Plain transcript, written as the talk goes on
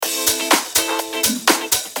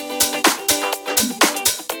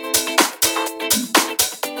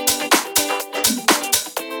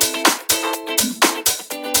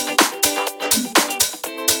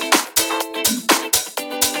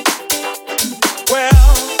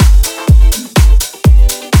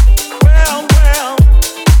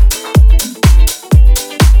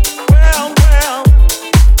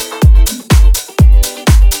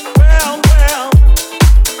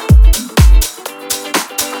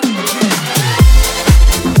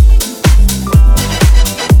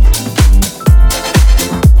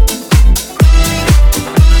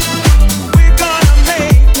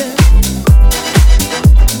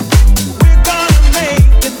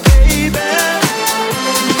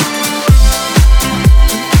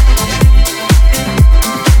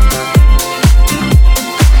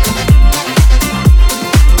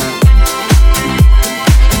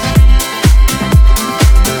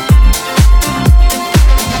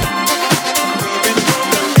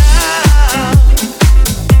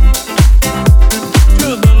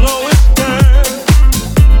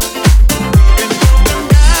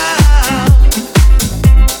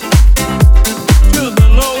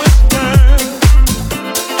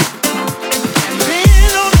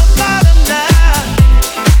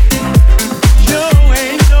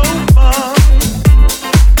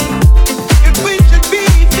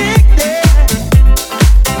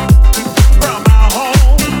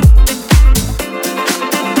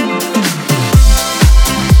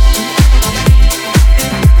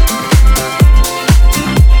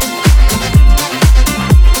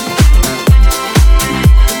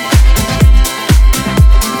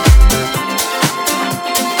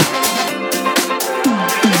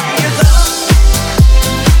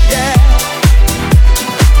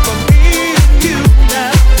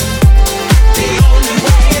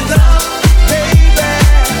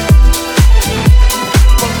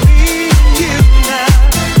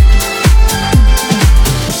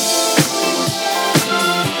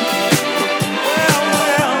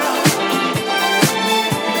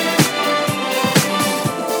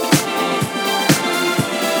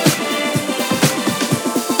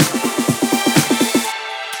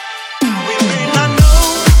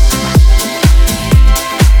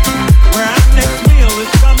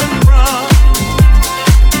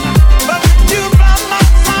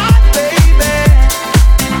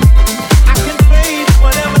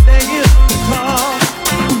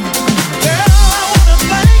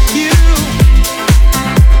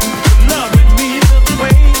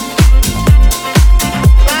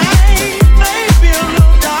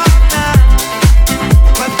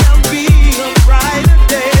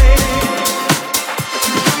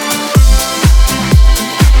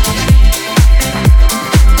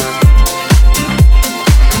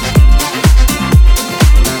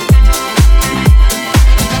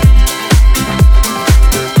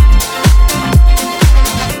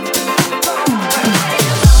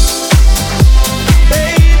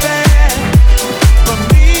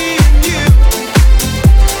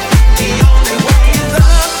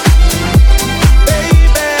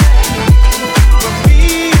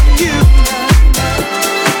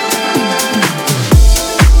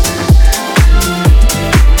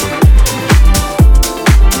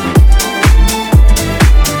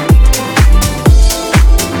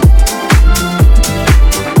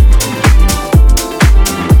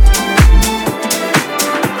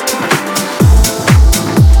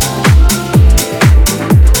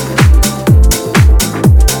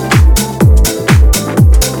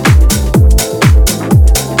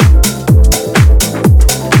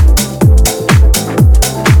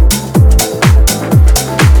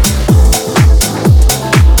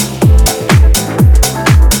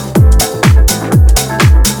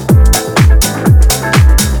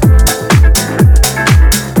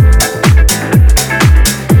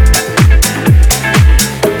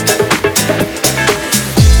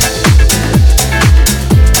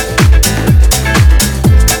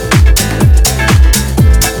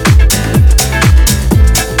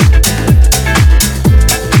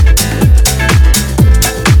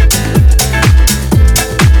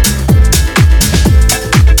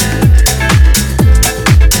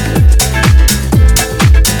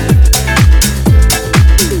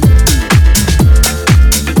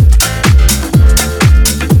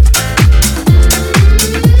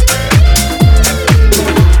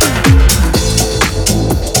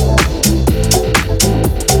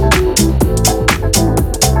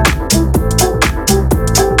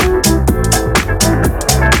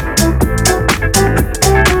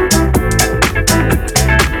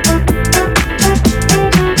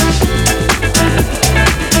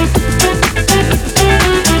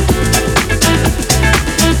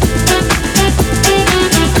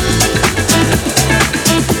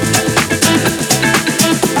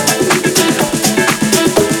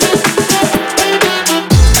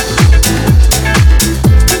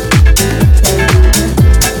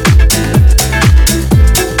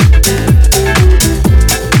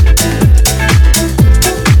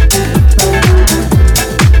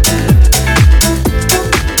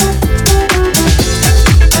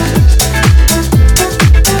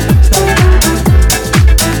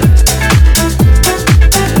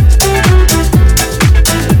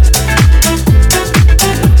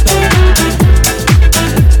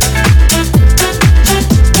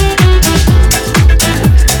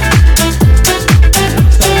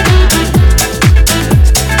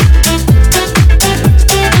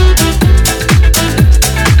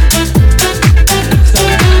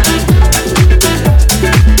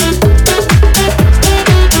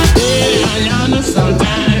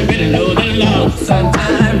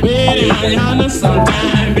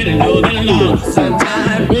Sometimes better know the law.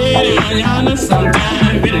 Sometimes better yonder.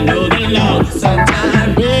 Sometimes better know the law.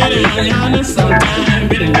 Sometimes better yonder. Sometimes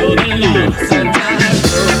better know the law. Sometimes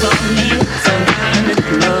girl from me. Sometimes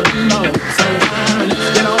it's love the law. Sometimes let's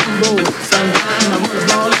get on board. Sometimes I'm on the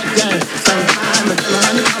ball like that. Sometimes I tell her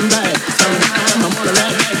honey come back. Sometimes I'm on the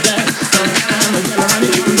rap like that. Sometimes I tell her honey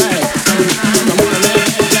come back. Sometimes I'm on the rap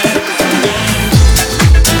like that.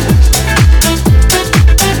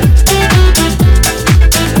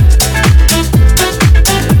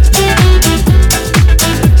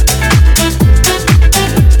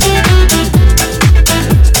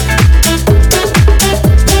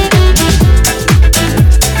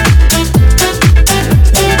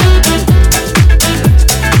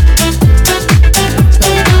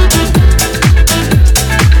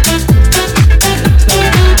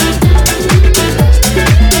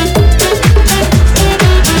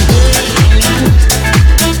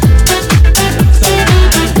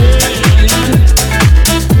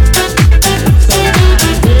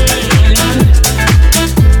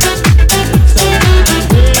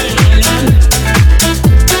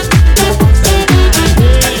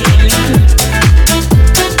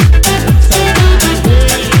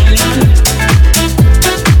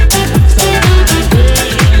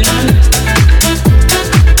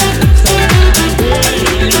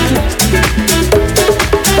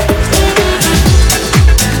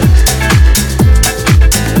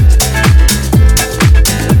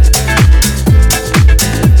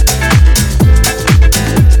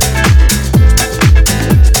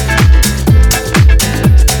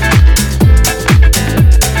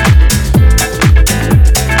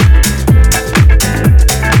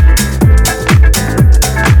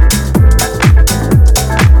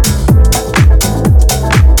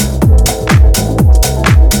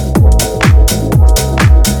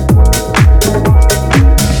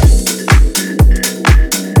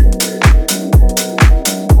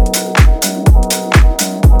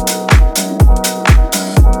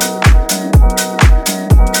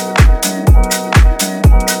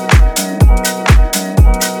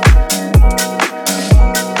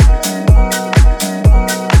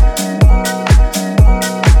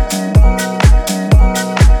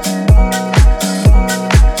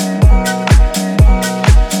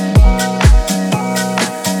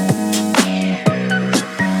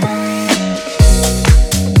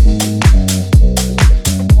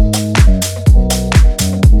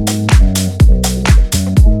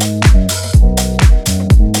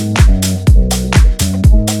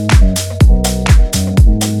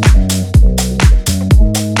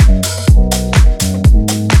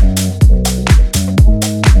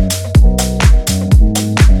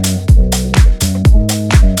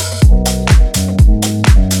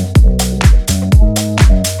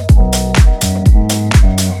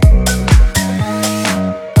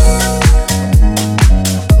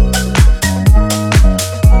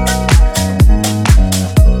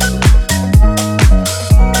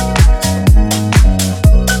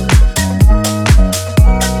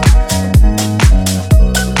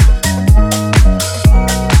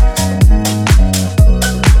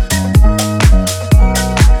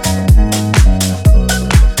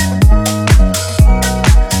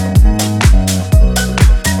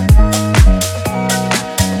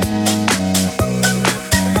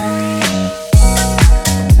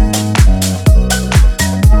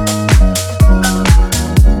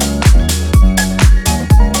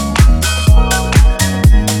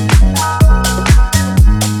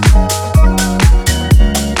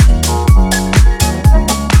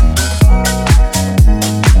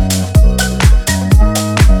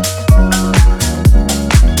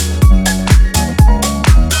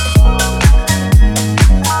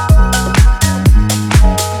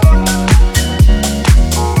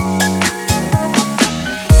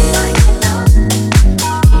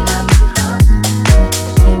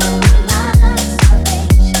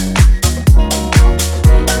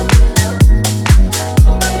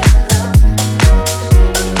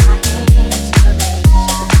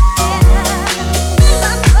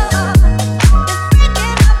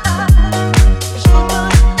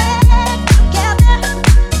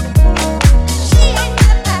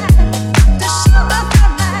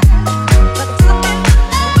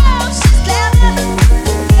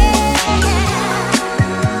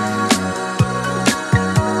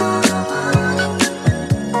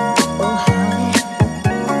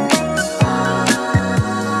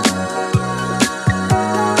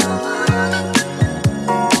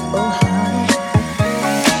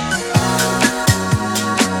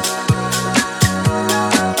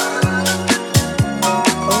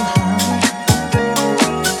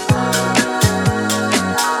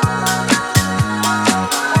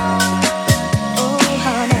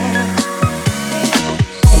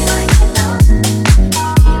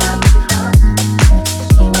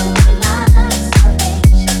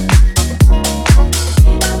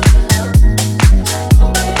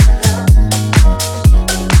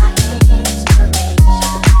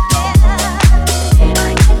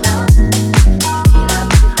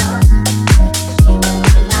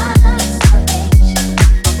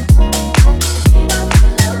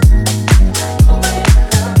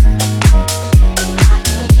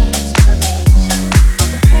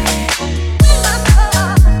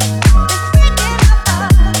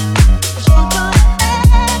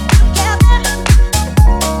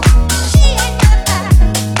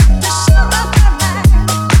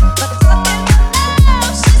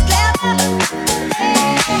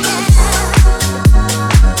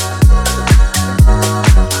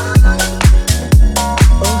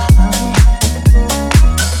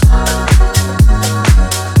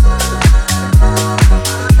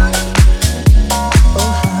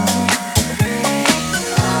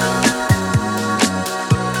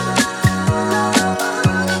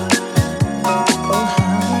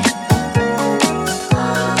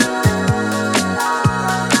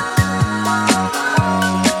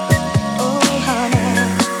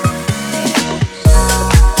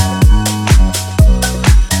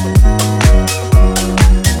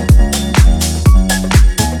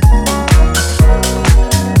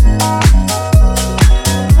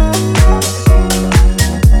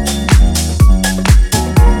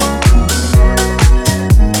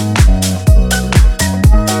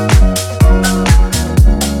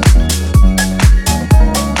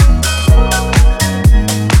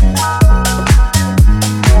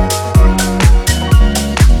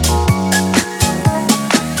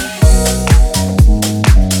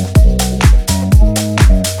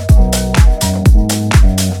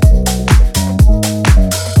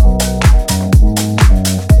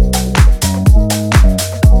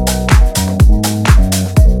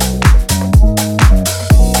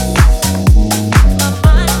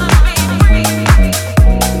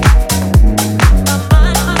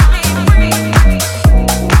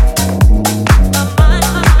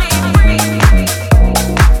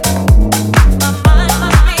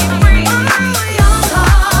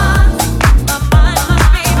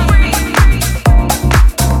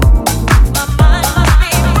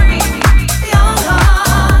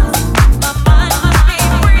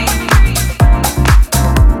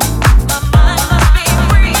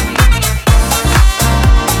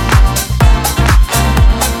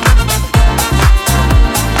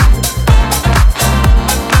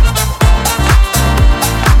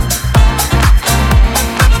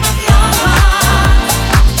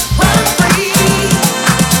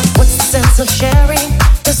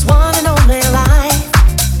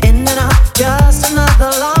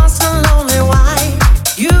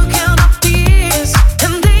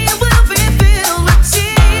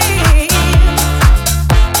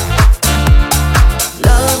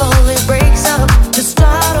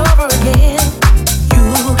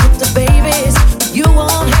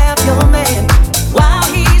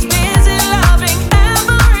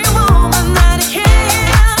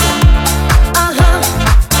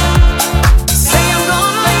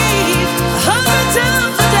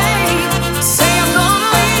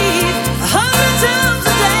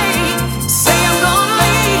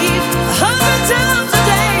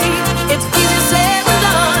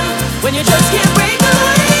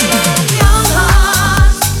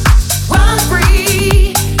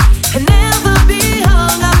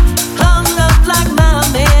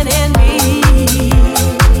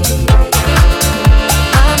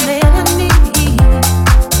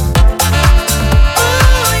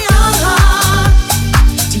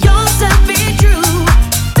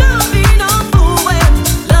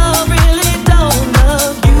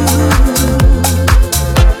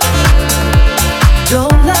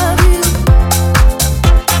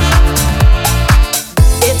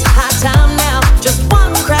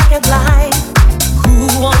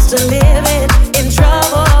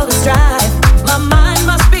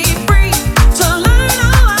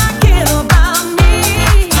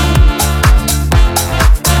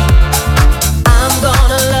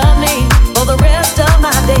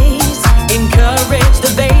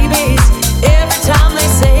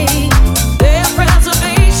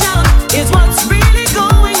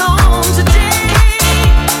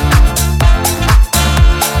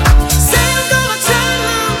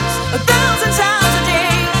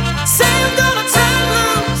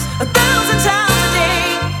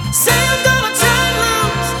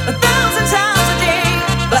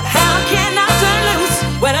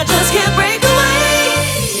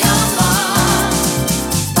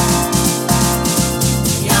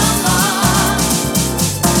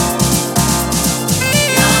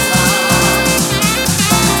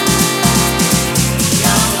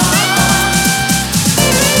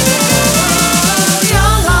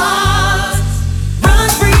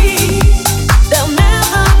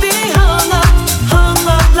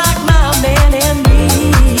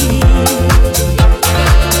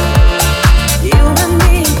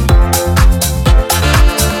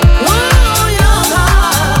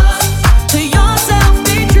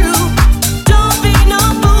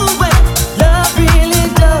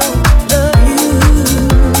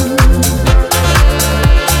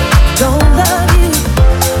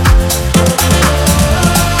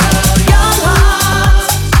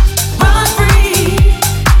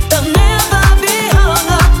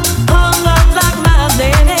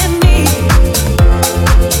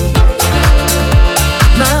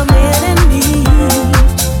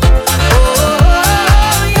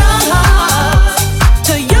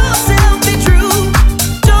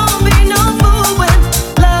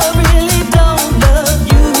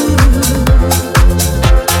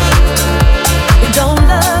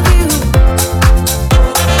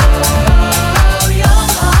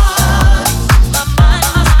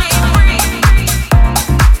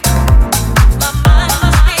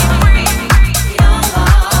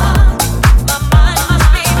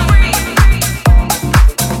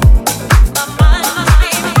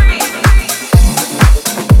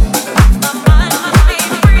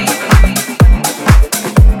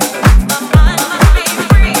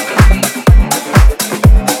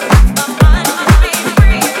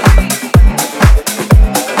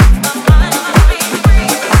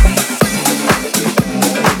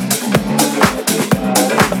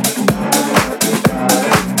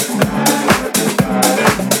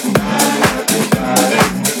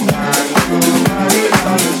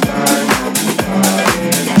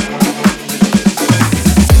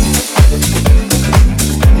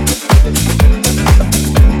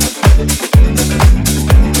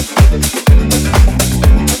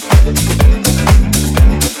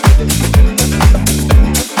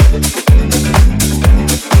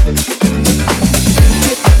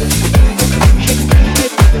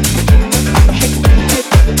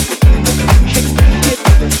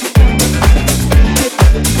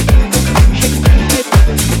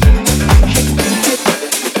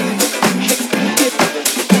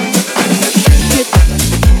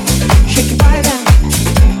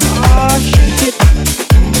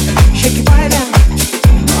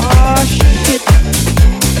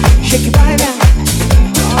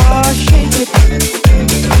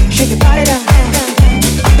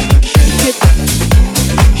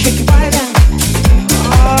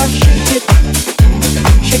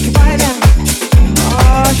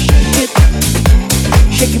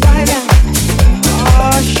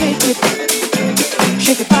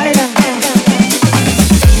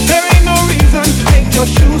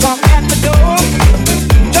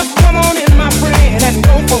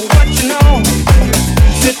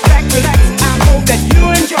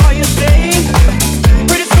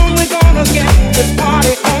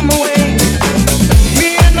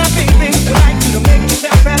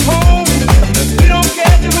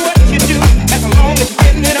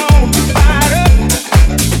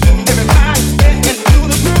 Everybody's getting into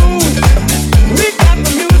the groove. We got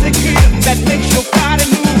the music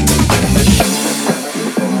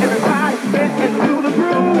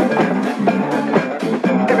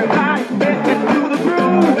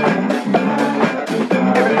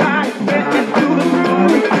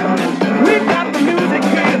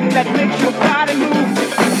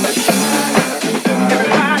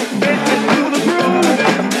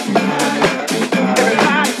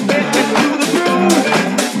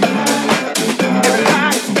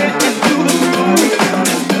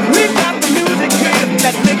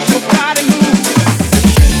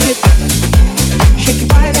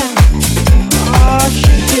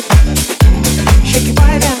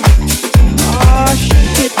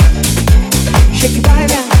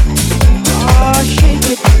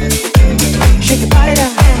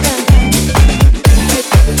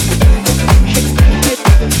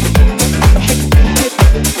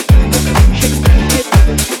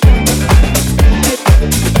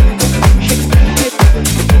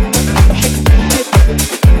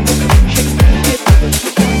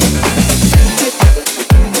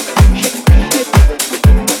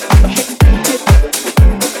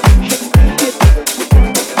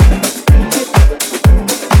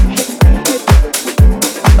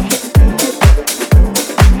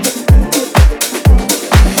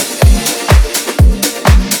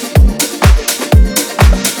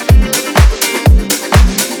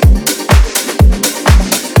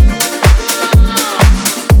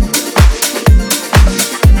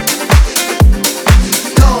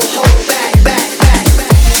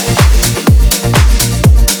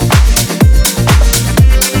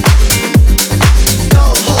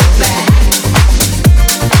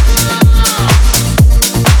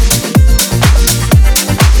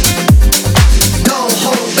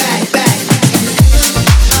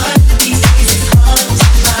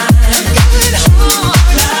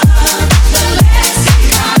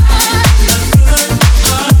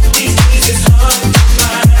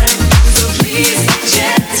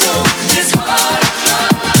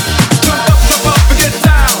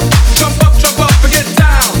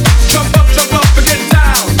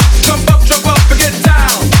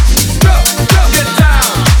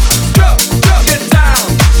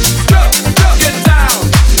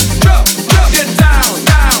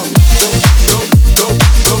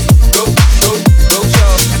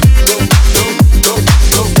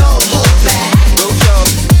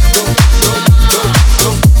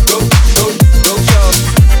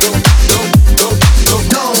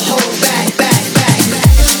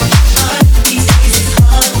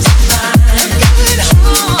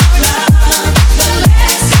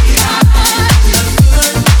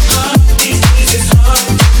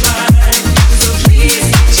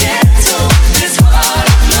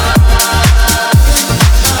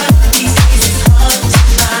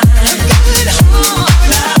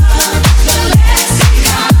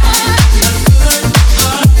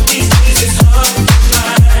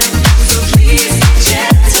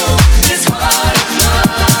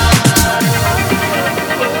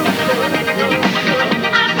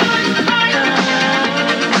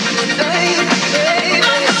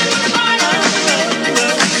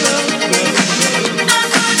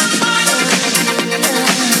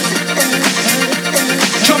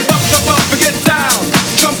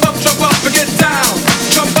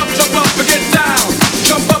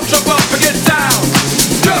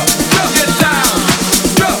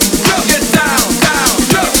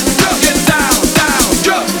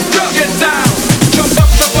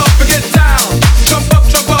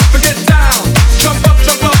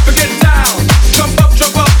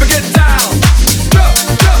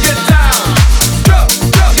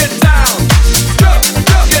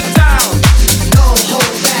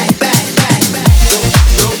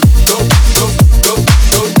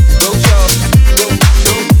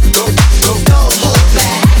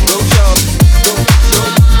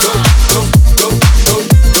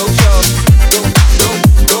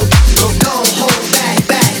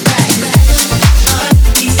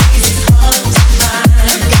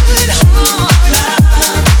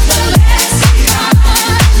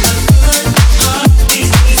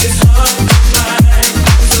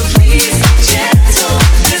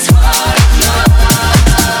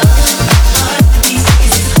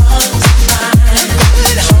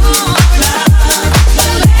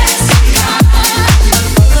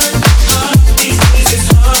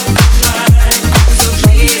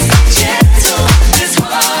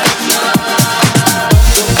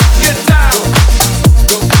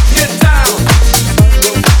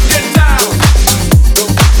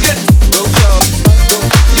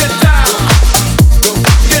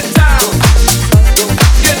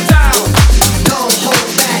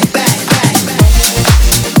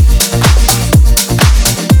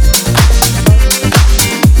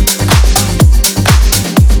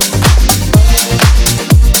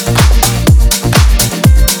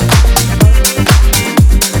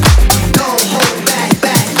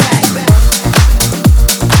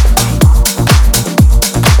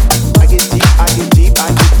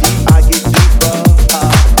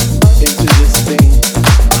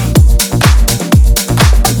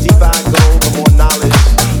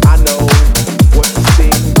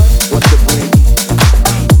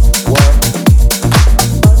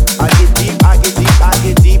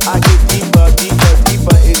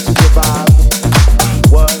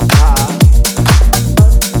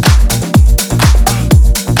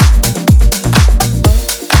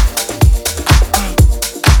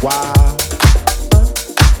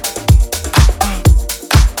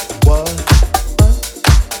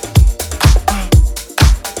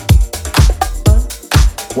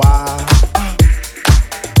Why?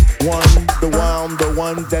 The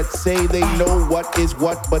ones that say they know what is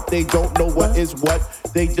what, but they don't know what is what.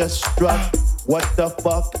 They just strut. What the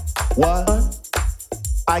fuck? What?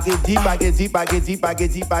 I get deep, I get deep, I get deep, I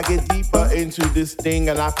get deep, I get deeper into this thing,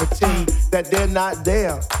 and I pretend that they're not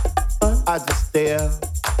there. I just stare.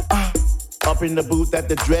 Up in the booth at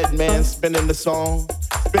the Dread Man, spinning the song,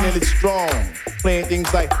 spinning it strong, playing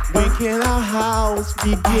things like, when can our house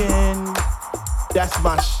begin? That's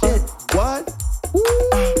my shit. What?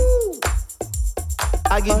 Woo!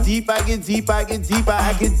 I get deep, I get deep, I get deeper,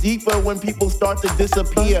 I get deeper when people start to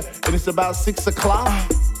disappear, and it's about 6 o'clock.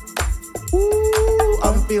 Ooh,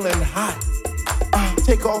 I'm feeling hot.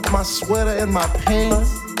 Take off my sweater and my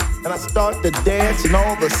pants, and I start to dance, and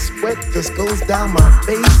all the sweat just goes down my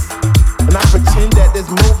face. And I pretend that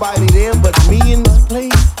there's nobody there but me in this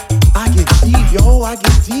place. I get deep, yo, I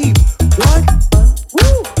get deep. What?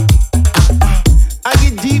 Woo! I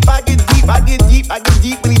get deep, I get deep, I get deep, I get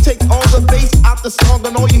deep. When he takes all the bass out the song,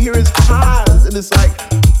 and all you hear is highs, and it's like,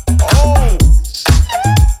 oh,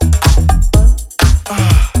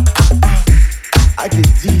 I get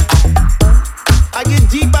deep. I get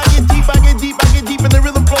deep, I get deep, I get deep, I get deep, and the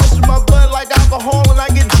rhythm flows through my blood like alcohol, and I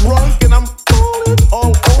get drunk, and I'm falling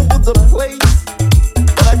all over the place.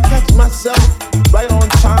 But I catch myself right on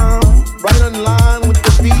time, right in line with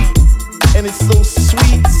the beat, and it's so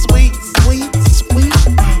sweet, sweet, sweet, sweet.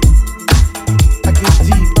 I get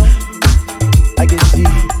deep, I get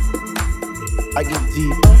deep, I get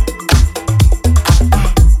deep.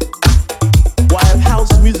 Why, if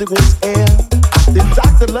house music was air, then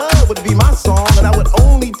Dr. Love would be my song, and I would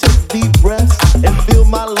only take deep breaths and fill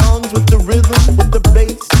my lungs with the rhythm, with the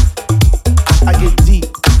bass. I get deep.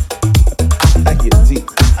 I get deep.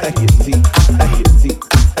 I get deep. I get deep.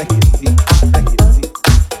 I get deep. I get deep.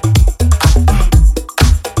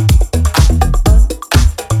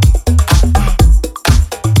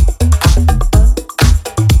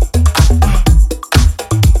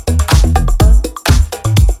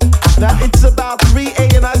 Now it's about 3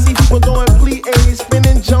 and I see people doing plie,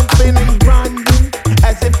 spinning, jumping, and grinding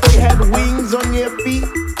as if they had wings on their feet,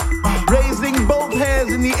 raising both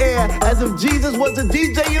hands in the air as if Jesus was a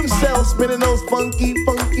DJ himself, spinning those funky,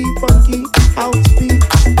 funky, funky house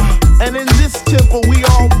beats. And in this temple, we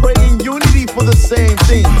all pray in unity for the same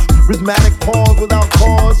things. Rhythmic pause without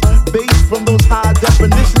cause, bass from those high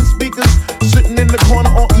definition speakers sitting in the corner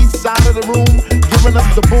on each side of the room, giving us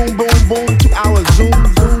the boom, boom, boom to our zoom,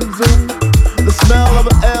 zoom, zoom. The smell of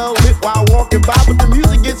an L lit while walking by, but the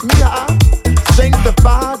music gets me high.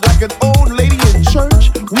 Sanctified like an old lady in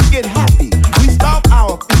church, we get happy. We stomp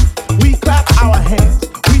our feet, we clap our hands,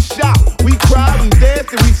 we shout, we cry, we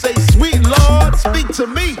dance, and we say, sweet Lord, speak to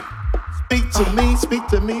me. Speak to me, speak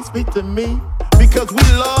to me, speak to me. Because we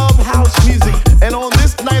love house music, and on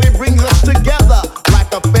this night it brings us together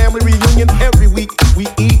like a family reunion every week. We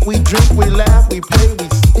eat, we drink, we laugh, we play, we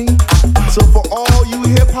sing. So for all you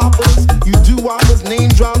hip-hoppers, you doo-woppers, name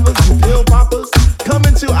droppers, you pill-poppers, come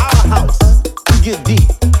into our house to get deep.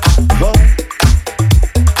 Well,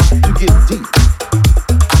 to get deep.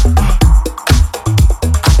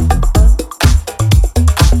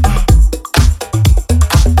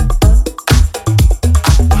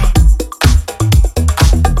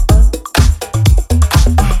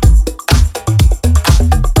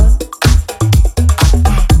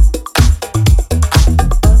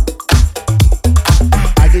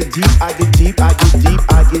 I get deep, I get deep,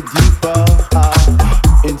 I get deeper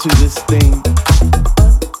into this thing.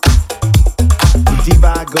 The deeper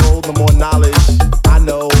I go, the more knowledge I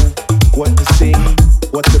know what to sing,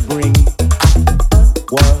 what to bring.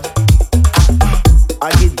 What?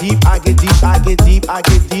 I get deep, I get deep, I get deep, I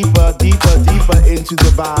get deeper, deeper, deeper into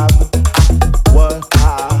the vibe. What?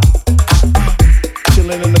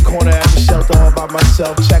 Chilling in the corner at the shelter all by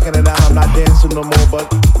myself, checking it out. I'm not dancing no more,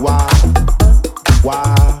 but why?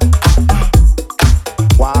 Why?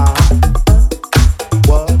 Why?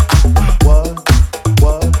 What? What?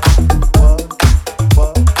 What? What?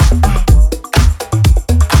 What?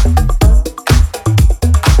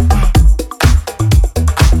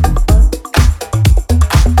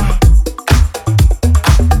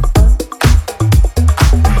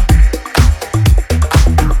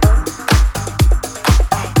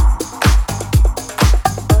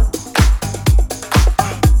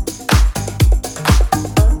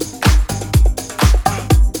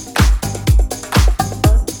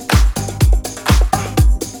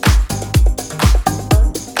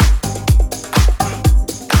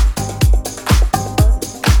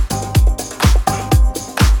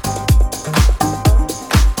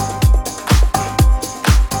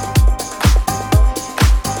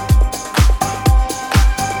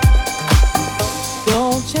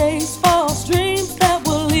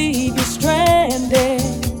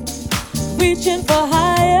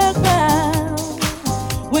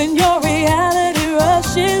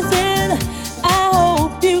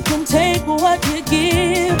 what you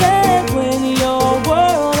give, and when your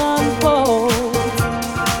world unfolds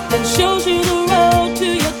and shows you the road to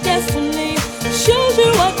your destiny, shows you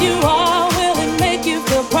what you are, will it make you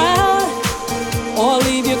feel proud or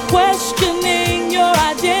leave you questioning your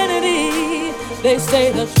identity? They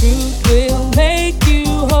say the truth will make you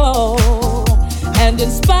whole and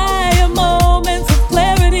inspire moments of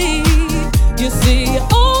clarity. You see,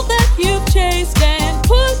 all that you've chased and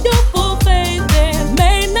put your full faith in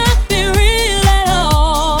may not be real at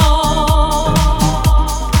all.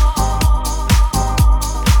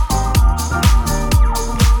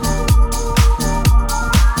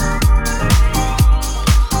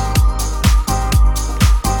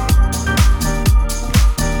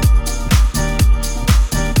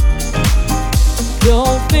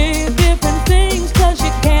 You'll feel different things 'cause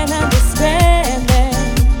you can't understand them.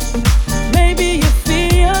 Maybe you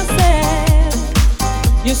feel sad.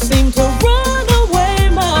 You seem to run away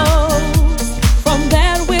most from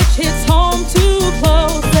that which hits home too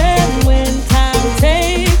close. And when time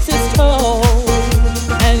takes its toll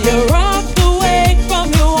and you're rocked awake from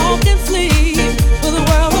your walking sleep, will the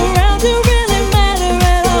world around you really matter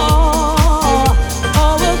at all?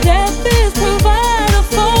 Or will death is provide a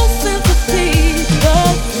false sense of peace? The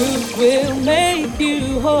truth will make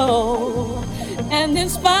you whole and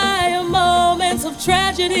inspire moments of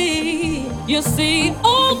tragedy. You see,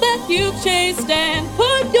 all that you've chased and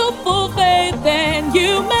put your full faith in,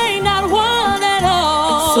 you may not want at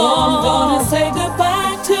all. So I'm gonna say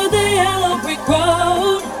goodbye to the yellow brick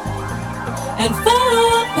road and follow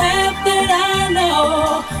a path that I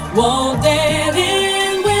know won't dead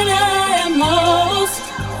end when I am lost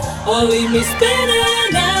or leave me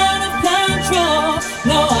spinning out of control.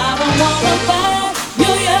 No, I don't wanna buy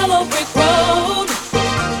your yellow brick road.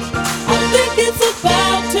 I think it's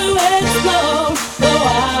about to explode. Though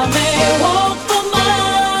I may walk for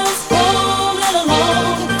miles, cold and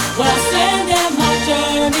alone, when I stand at my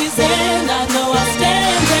journey's end, I know I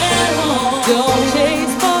stand at home. Don't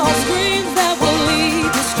chase false dreams that will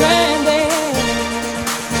leave you stranded,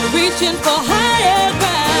 reaching for higher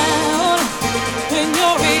ground. When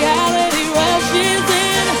your reality rushes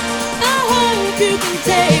in, I hope you can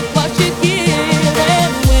take what you give.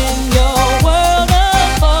 And when your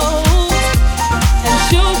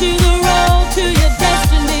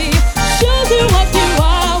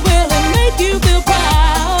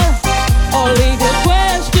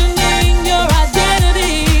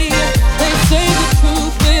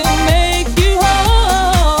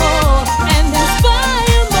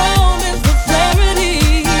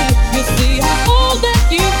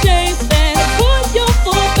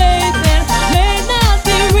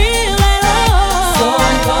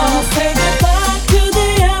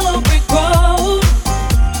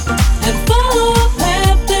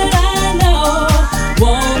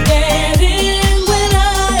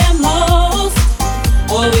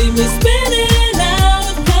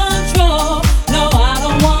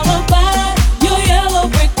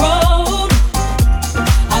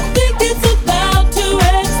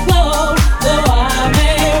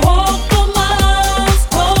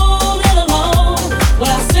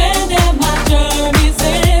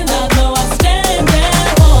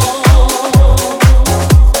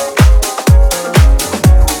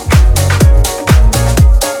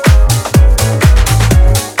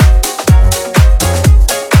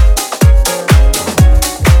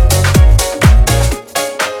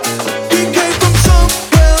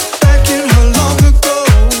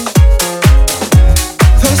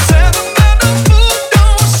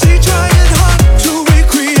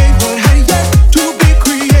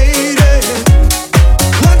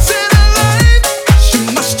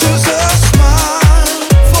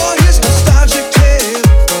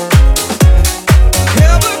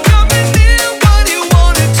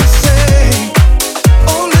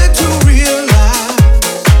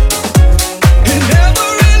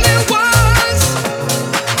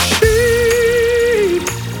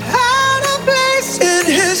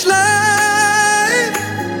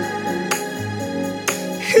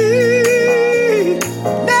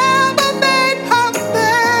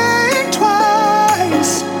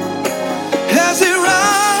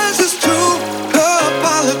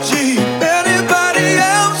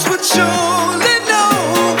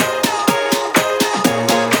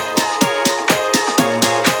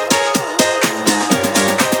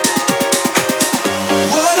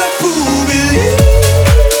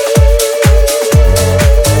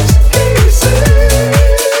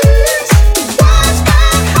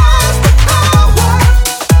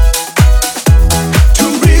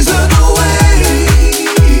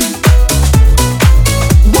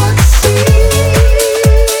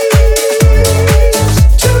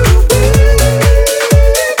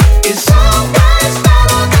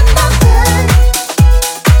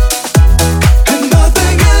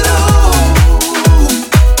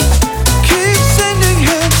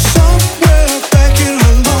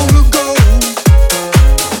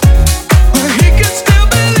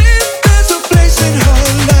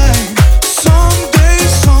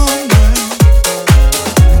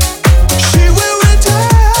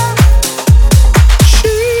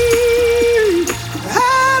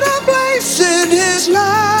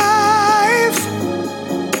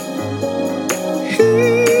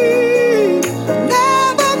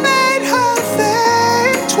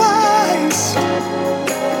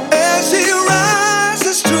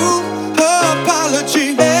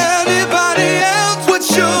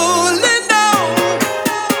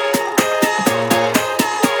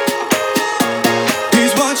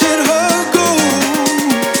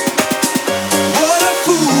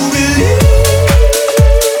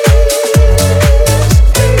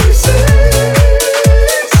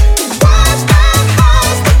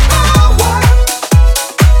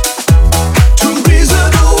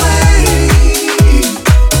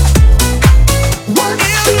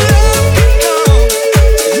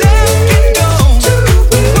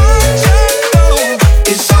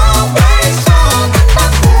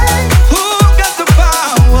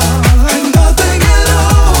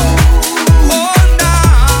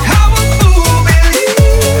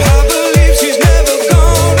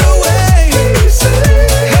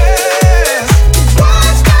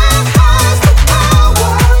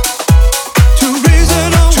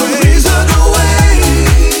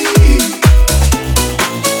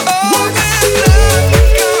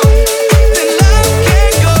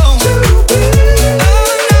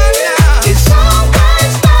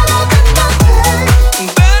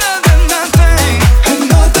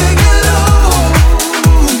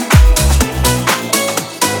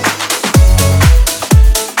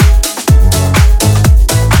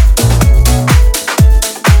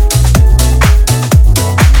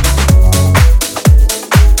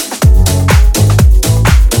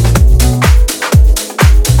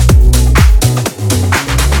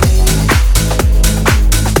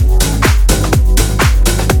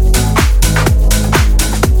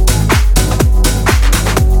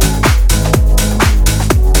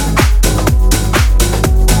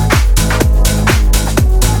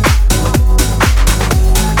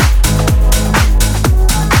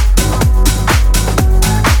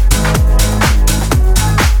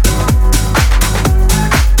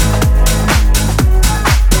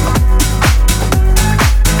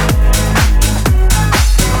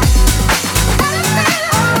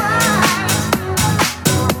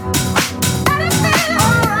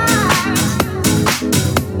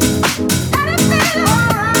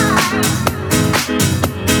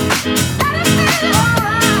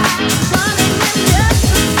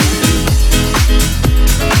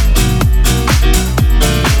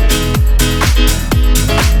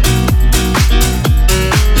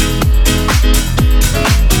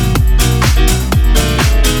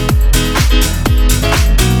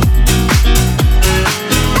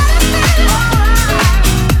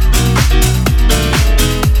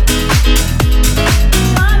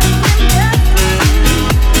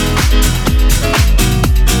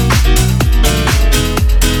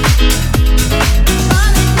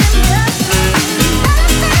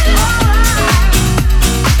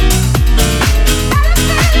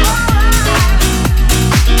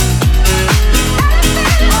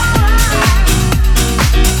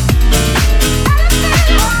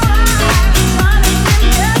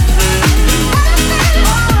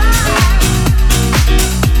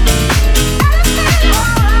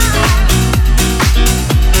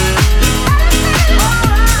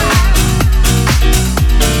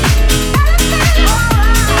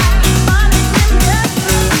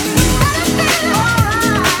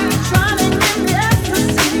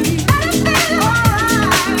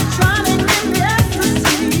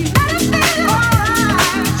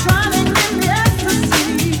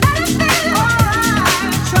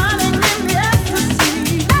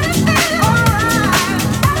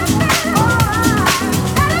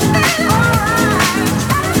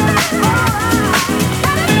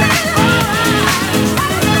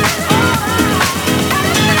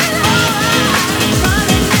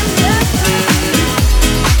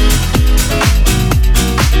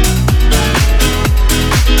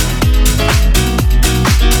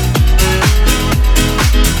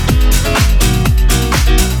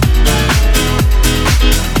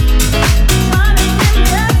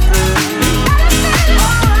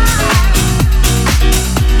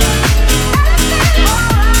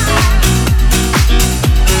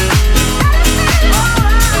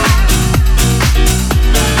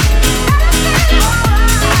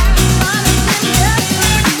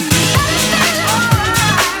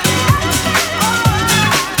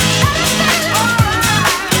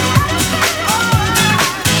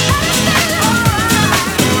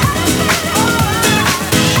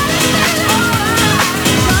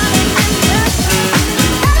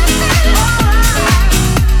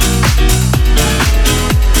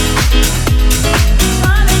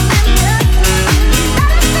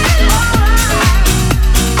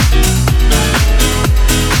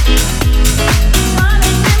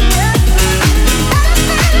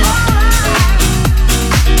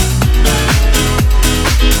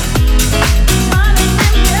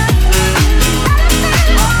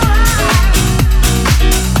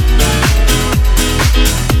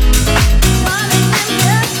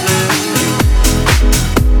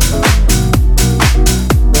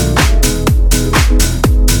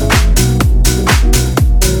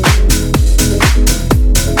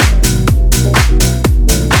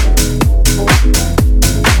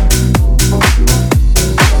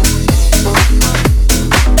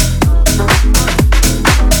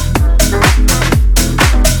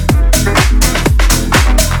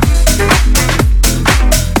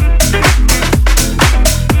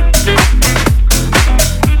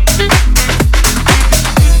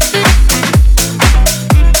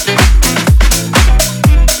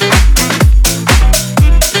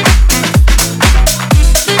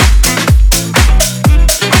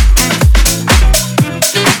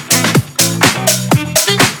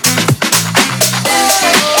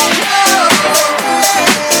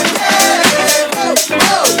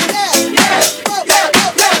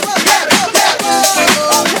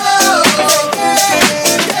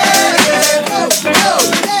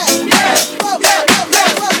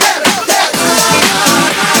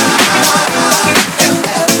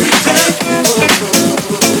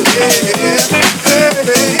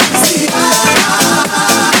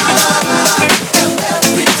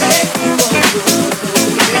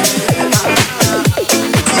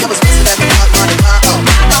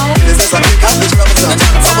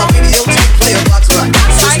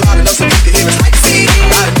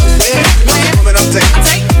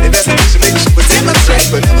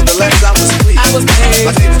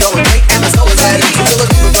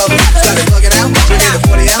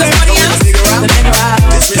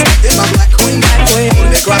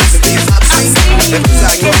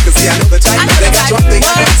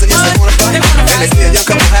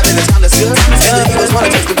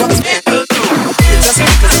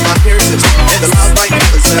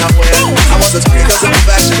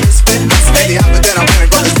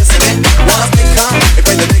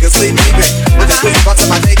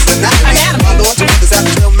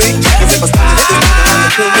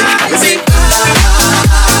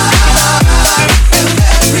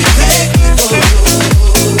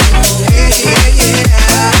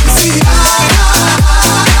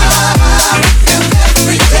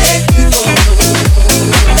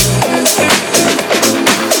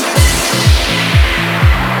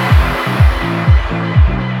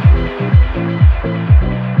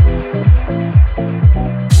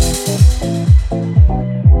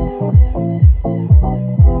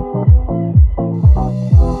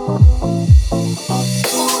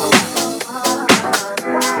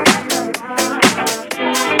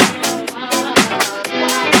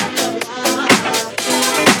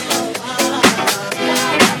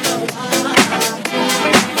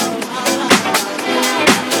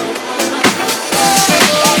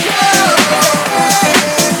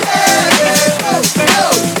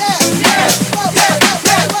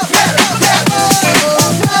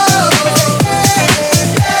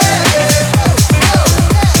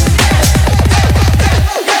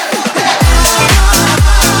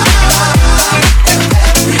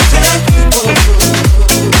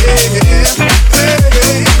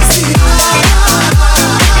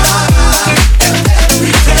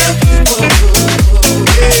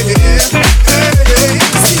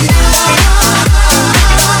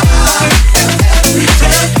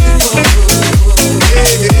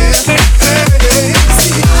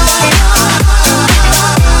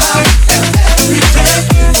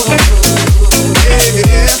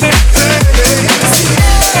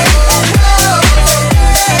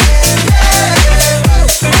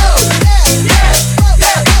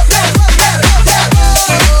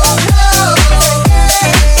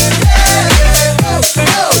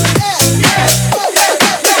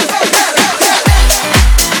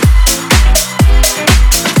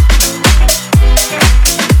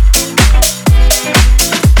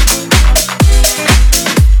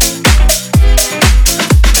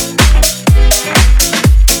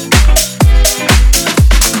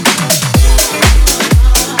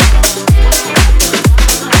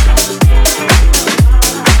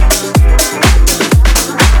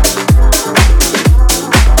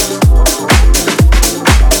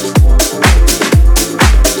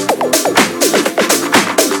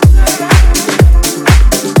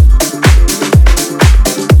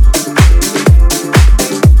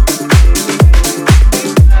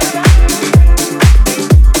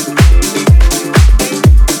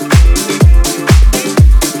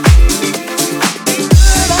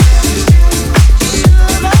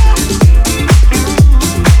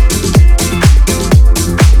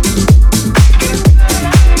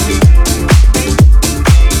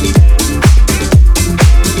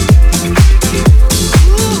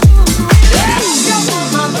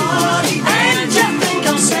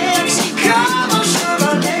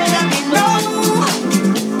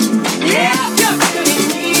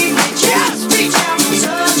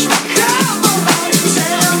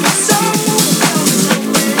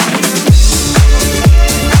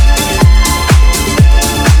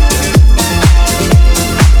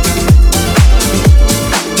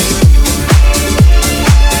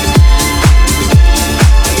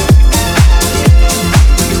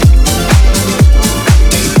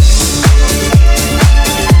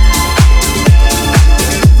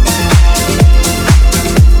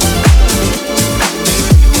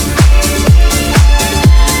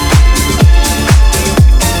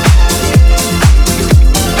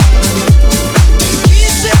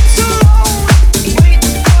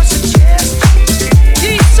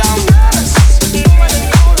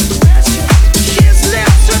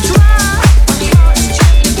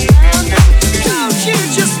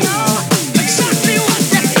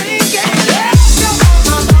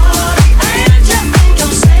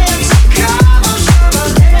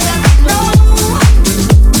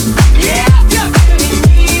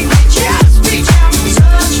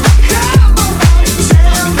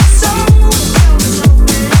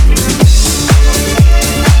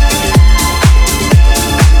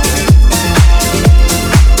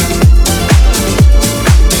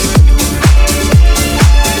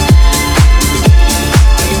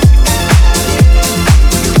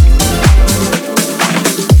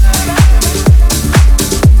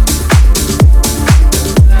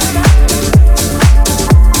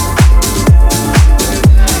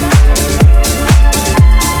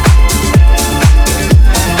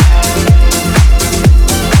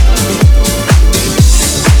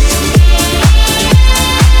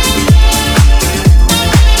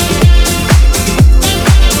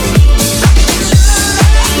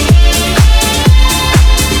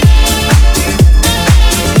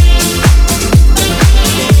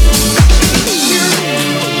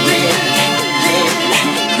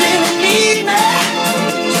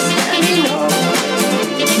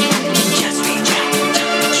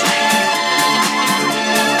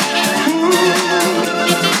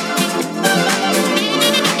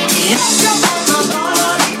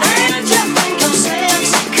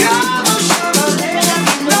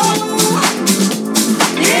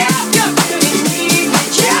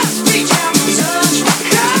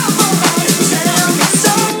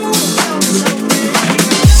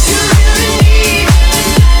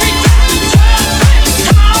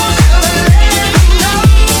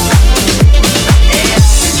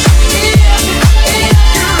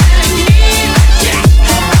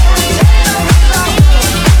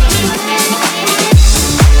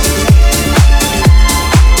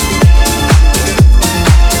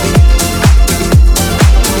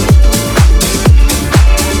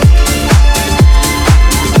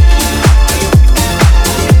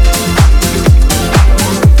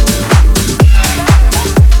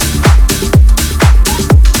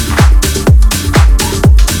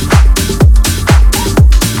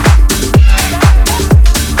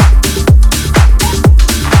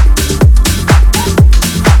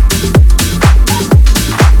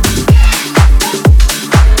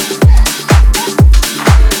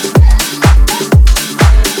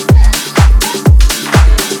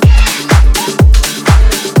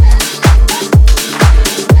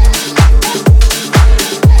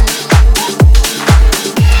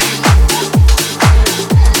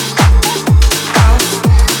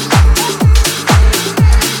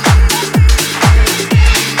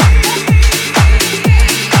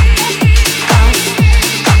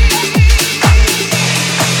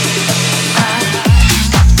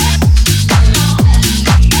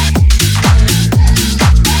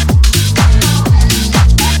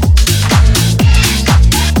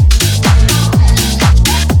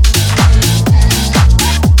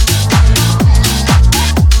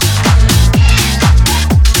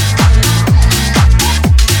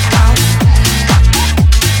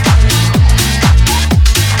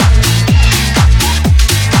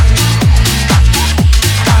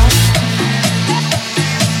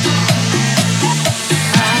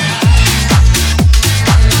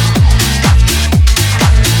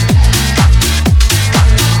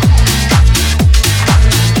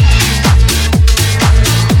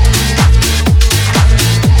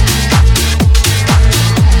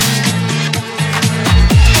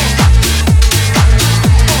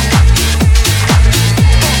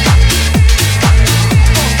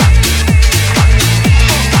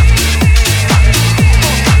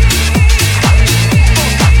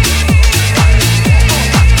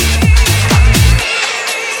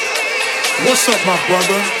What's up, my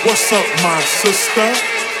brother? What's up, my sister?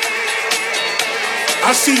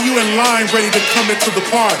 I see you in line ready to come into the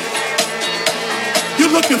party.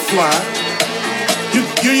 You're looking fly.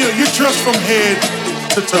 You're dressed from head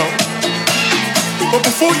to toe. But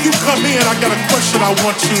before you come in, I got a question I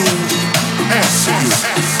want to ask you.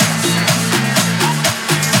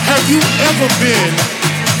 Have you ever been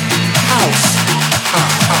house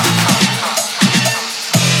high?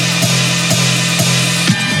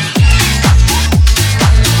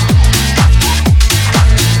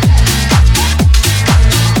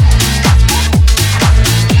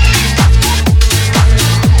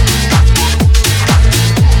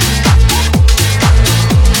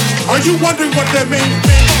 Are you wondering what that means?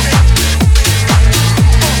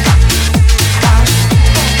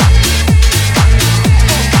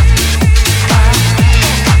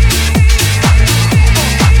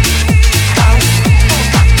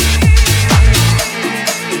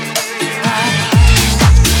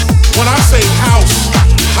 When I say house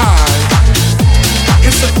high,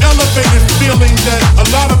 it's an elevated feeling that a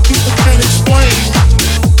lot of people can't explain.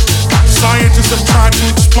 Scientists have tried to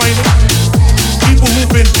explain it. People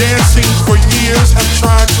who've been dancing for years have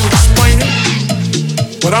tried to explain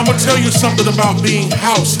it. But I'm gonna tell you something about being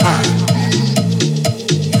house high.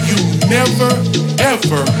 You never,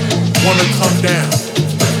 ever wanna come down.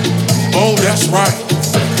 Oh, that's right.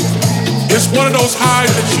 It's one of those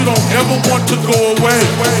highs that you don't ever want to go away.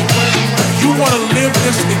 You wanna live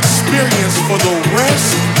this experience for the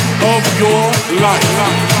rest of your life.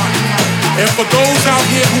 And for those out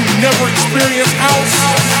here who never experienced house,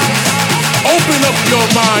 open up your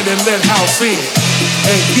mind and let house in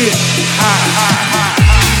and get high.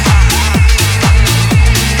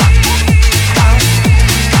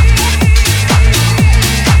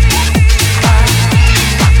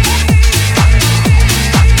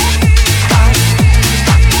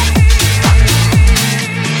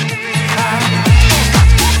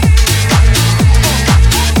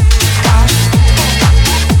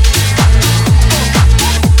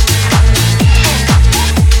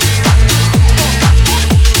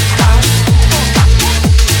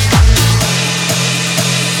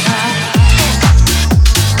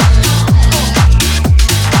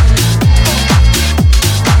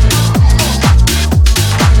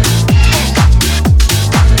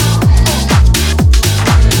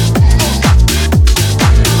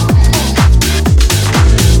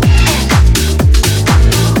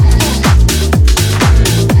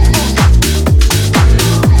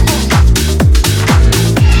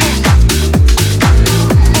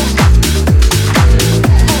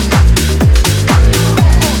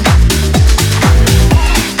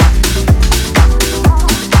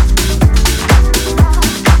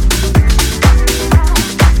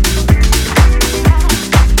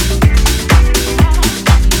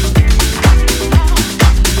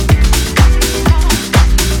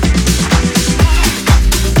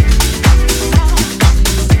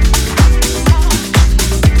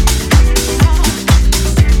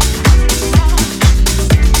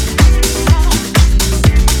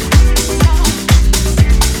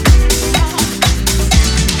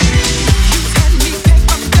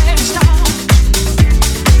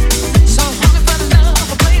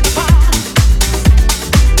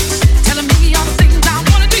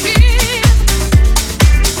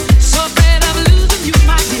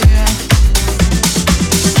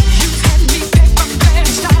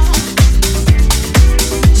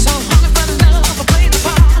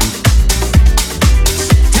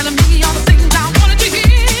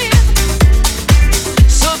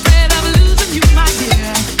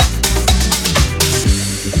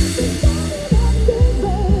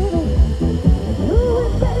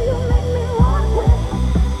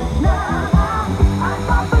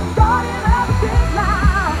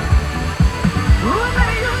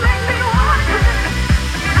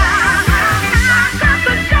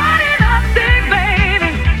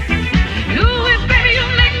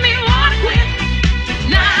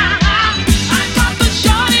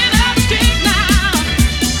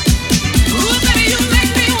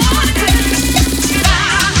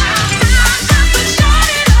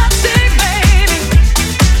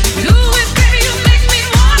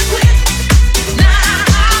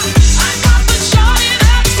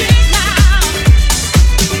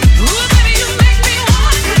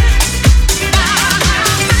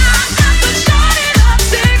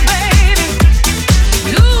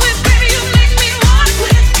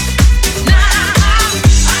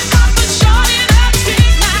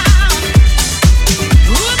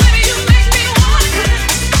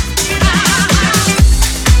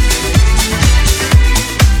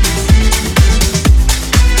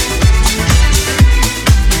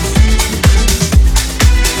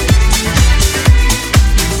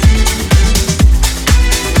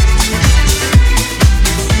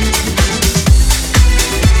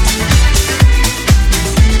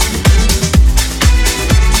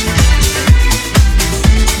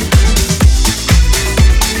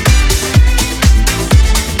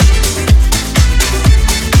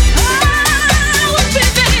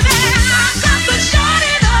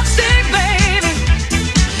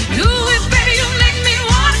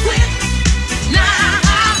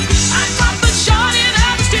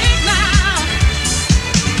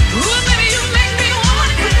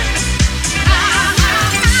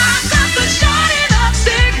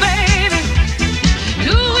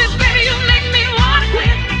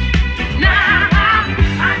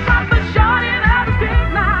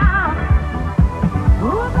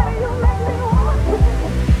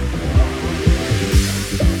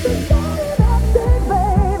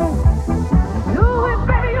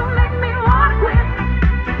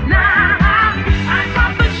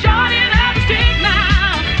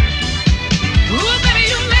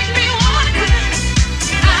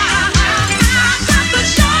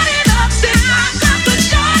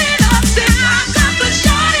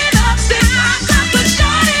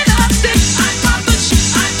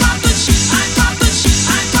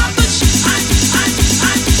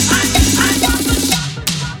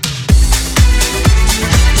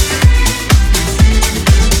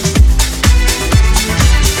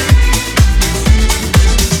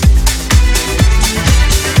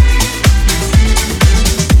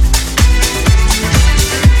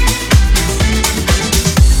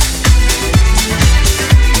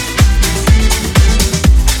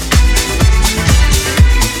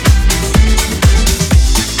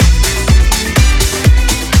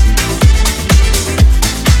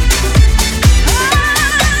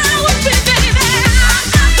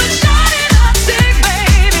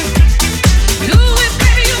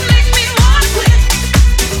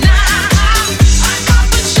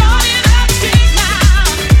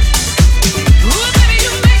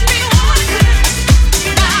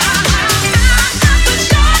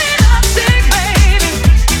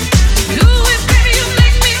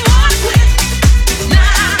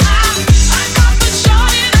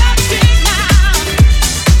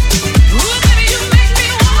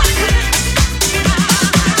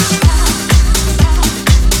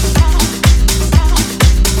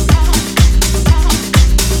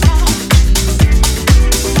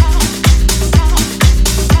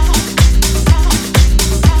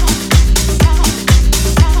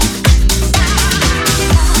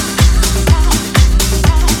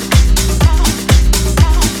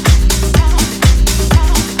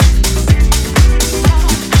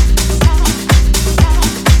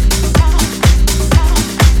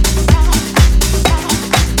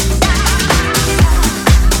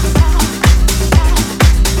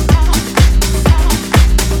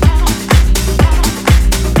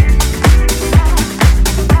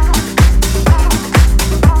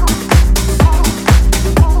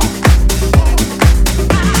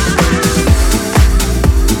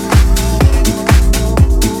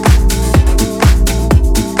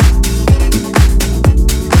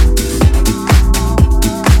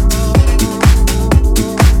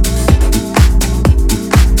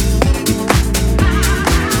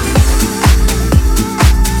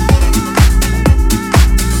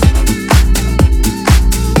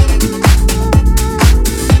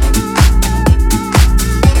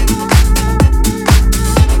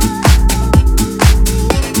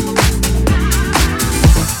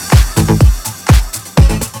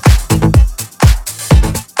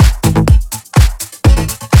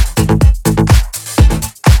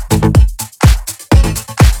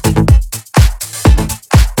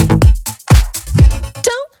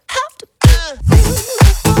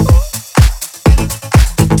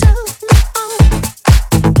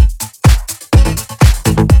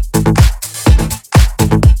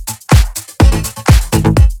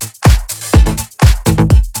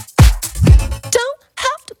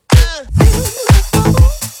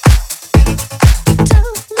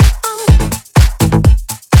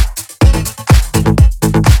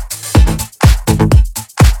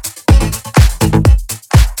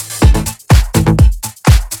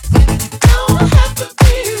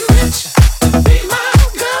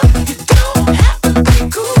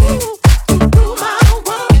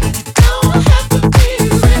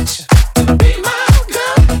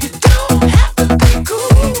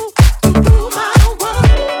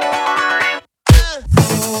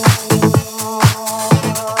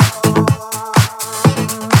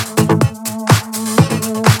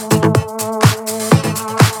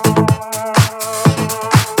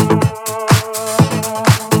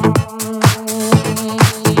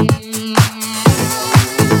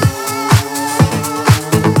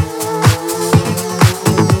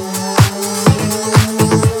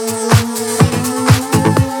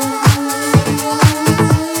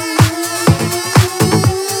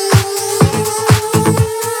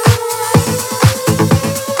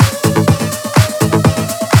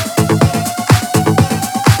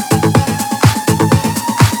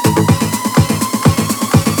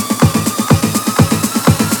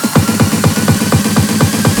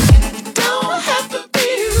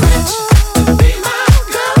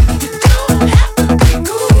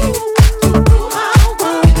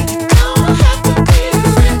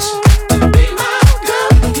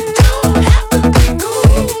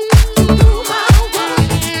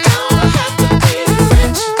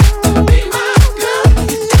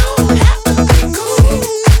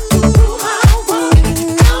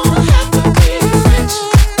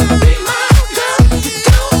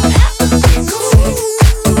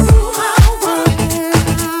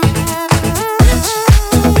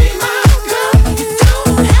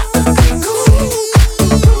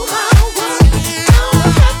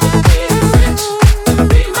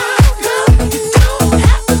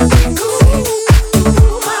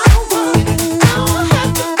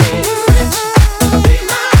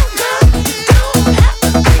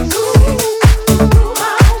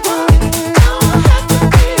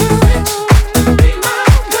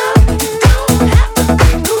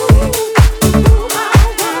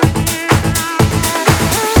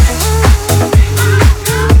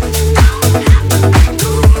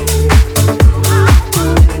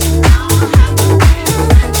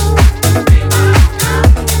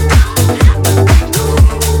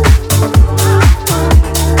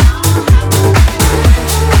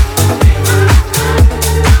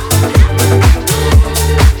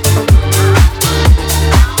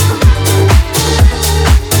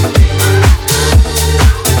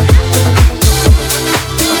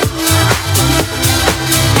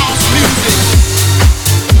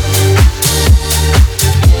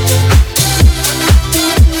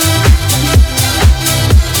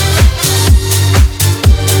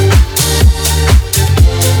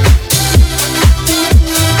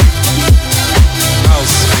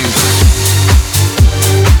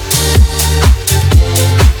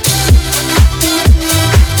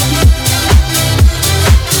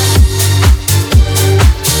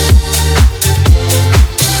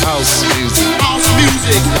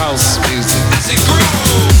 House music. As it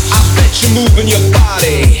grows, I bet you're moving your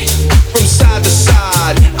body from side to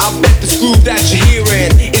side. I bet this groove that you're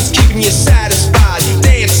hearing is keeping you satisfied.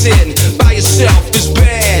 Dancing by yourself is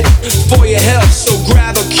bad for your health, so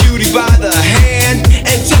grab a cutie by the hand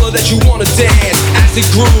and tell her that you wanna dance. As it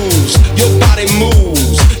grooves, your body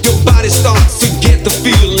moves, your body starts to get the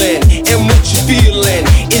feeling, and what you're feeling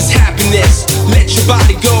is happiness. Let your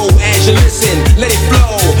body go as you listen, let it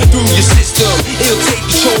flow through your system. It'll take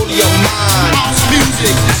control of your mind. House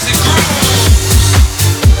music, as it grooves.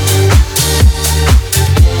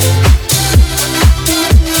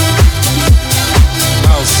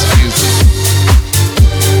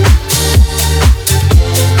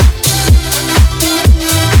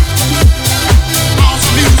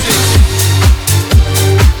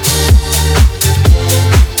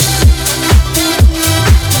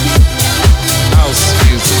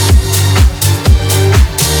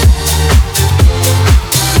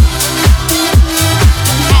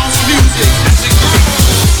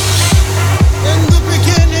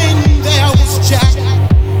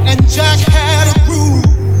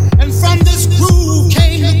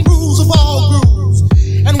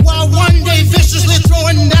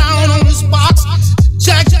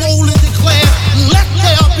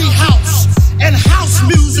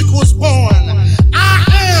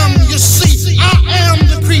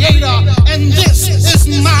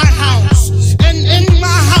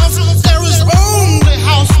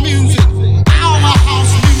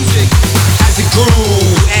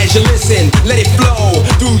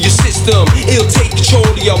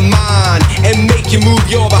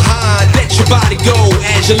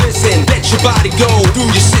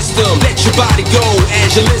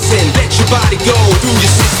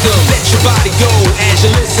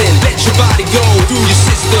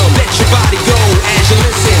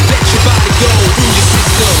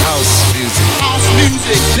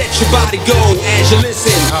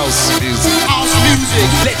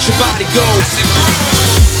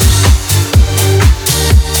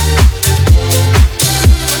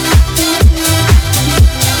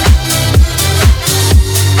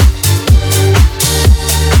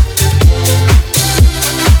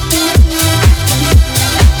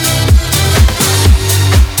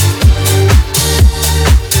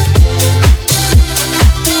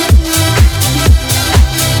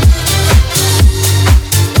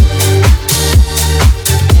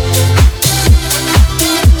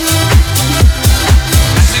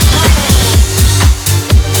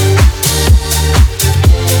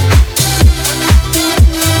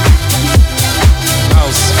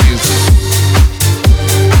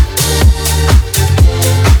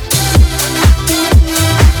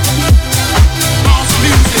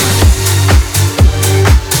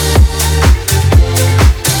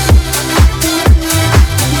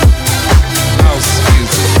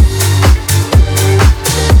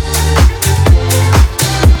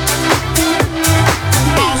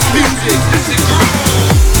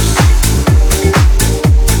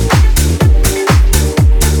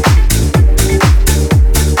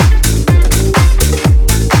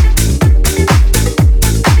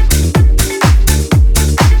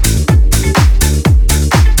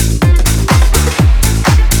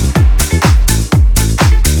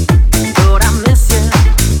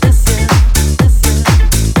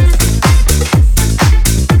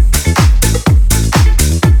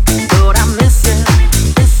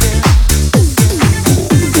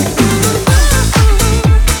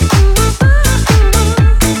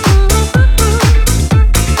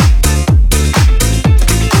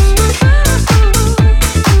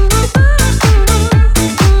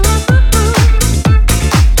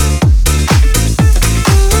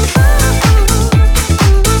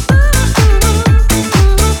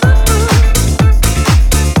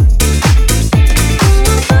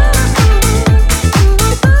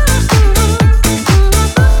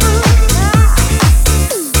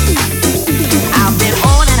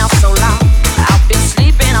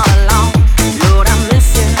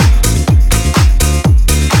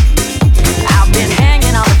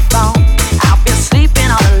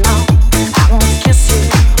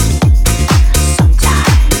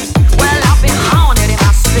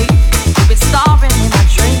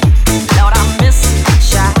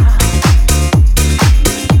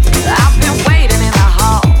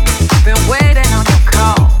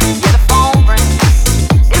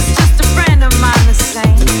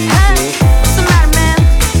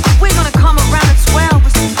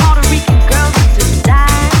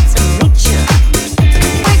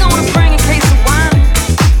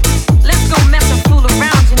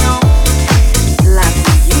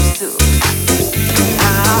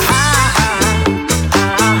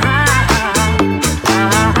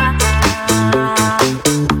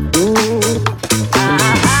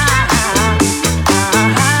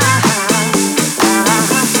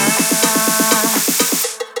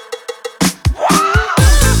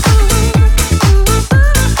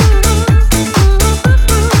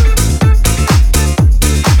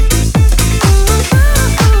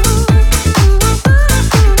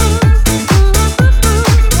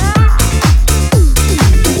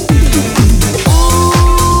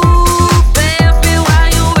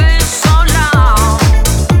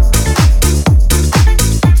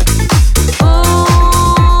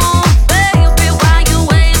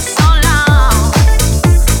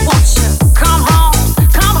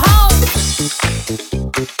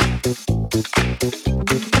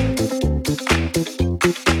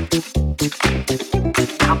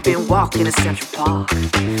 Walking in Central Park,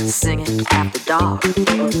 singing after dark.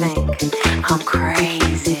 People think I'm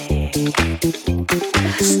crazy.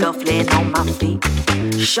 Scuffling on my feet,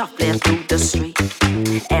 shuffling through the street,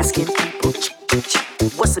 asking people,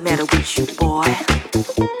 what's the matter with you, boy?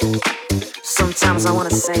 Sometimes I wanna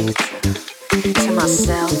say to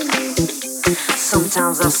myself,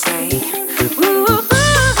 sometimes I say, ooh,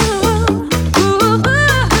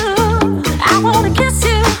 I wanna kiss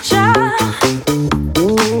you, child.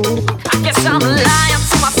 I guess I'm lying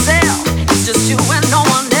to myself. It's just you and no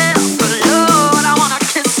one else. But Lord, I wanna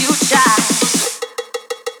kiss you, child.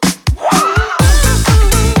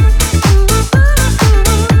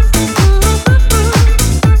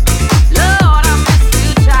 Lord, I miss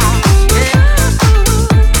you, child. Yeah.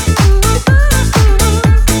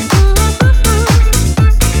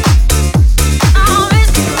 I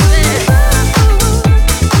miss you, yeah.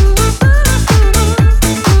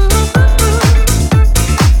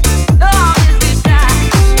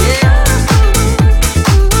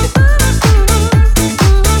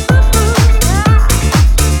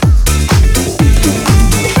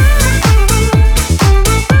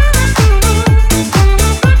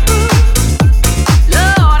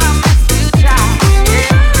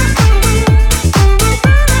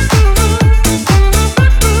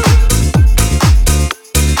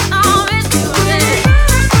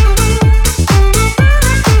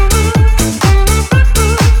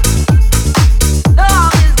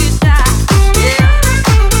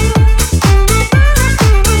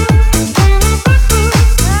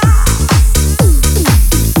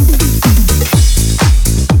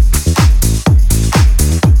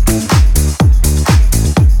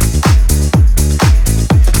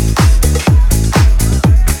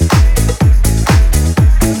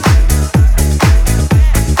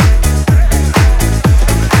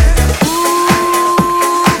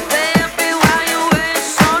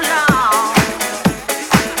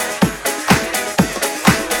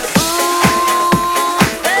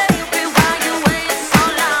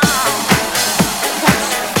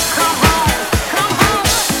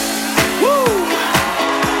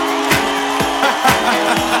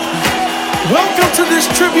 Welcome to this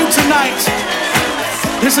tribute tonight.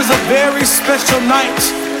 This is a very special night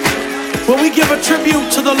where we give a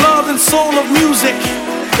tribute to the love and soul of music,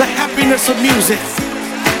 the happiness of music.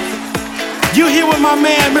 You're here with my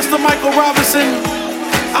man, Mr. Michael Robinson.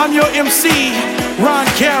 I'm your MC, Ron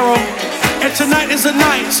Carroll. And tonight is a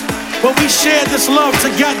night where we share this love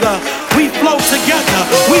together. We flow together.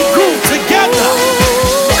 We groove together.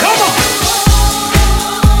 Come on.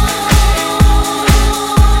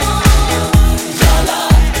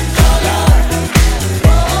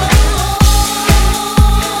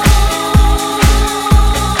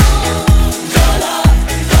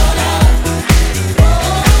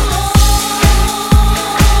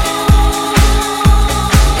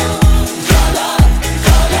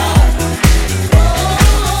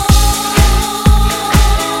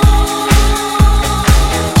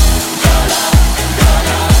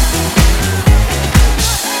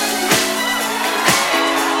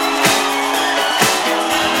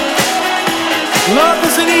 Love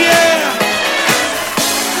is in the air.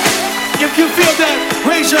 If you feel that,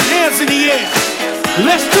 raise your hands in the air.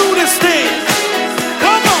 Let's do this thing.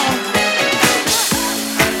 Come on.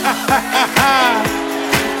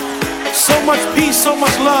 So much peace, so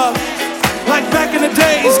much love, like back in the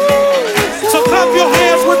days. So clap your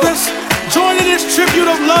hands with us. Join in this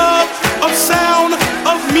tribute of love, of sound,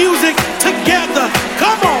 of music together.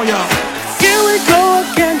 Come on, y'all. Here we go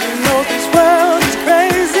again. You know this world is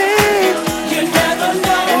crazy. You never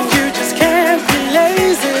know. And you just can't be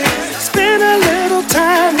lazy. Spend a little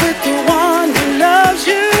time with the one who loves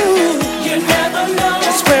you. You never know.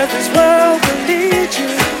 Just where this world will lead you.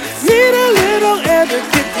 Need a little air to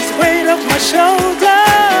get this weight off my shoulder.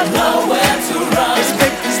 Nowhere to run. Let's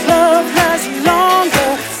make this love last longer.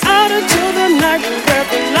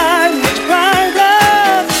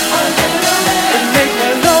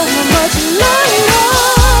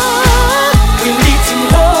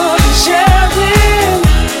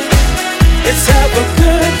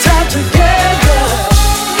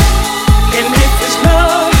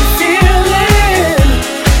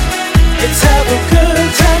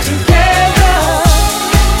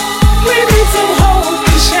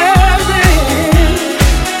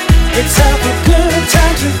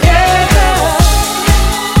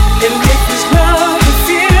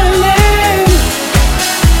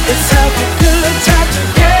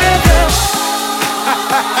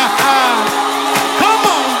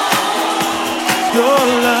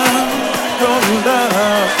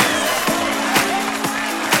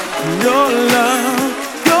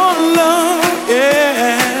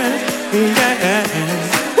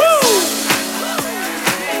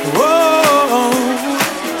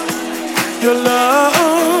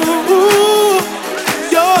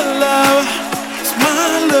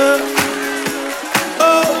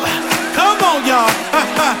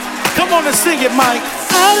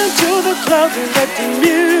 the club and let the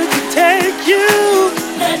music take you.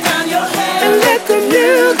 Let down your head and let the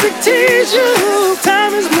music tease you.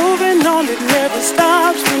 Time is moving on, it never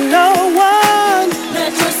stops for no one.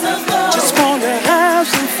 Let yourself go. Just wanna have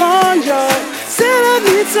some fun, y'all. Said I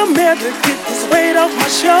need some air to get this weight off my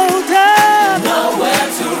shoulder. Nowhere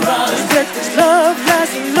to run. Just let this love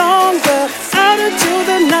last longer. Out into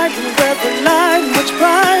the night and where the light much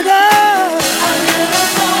brighter.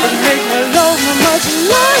 And make my load much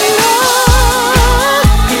lighter.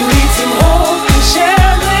 We need some hope and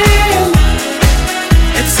sharing.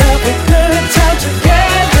 Let's have a good time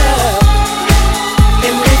together.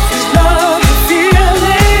 And make this love a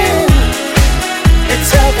feeling.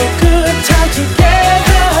 Let's have a good time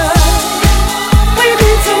together. We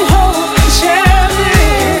need some hope and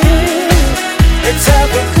sharing. Let's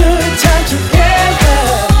have a good time together.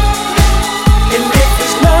 And make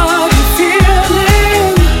this love a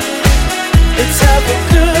feeling. Let's have a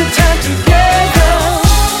good time together.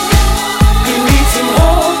 We need some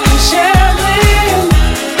hope and sharing.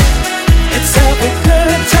 Let's have a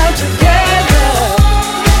good time together.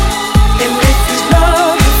 And make this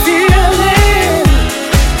love a feeling.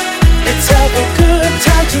 Let's have a good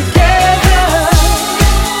time together.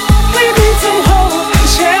 We need some hope and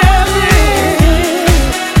sharing.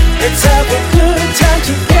 Let's have a good time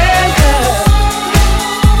together.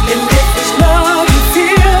 And make this love a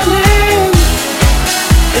feeling.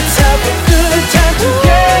 Let's have a good time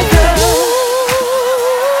together.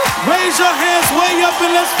 Raise your hands way up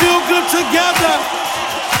and let's feel good together.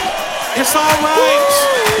 It's alright.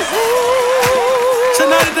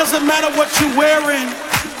 Tonight it doesn't matter what you're wearing,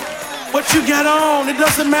 what you got on, it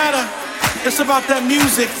doesn't matter. It's about that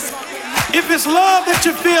music. If it's love that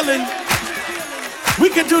you're feeling, we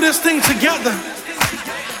can do this thing together.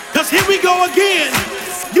 Cause here we go again.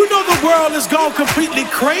 You know the world is gone completely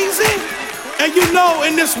crazy. And you know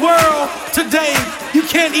in this world today, you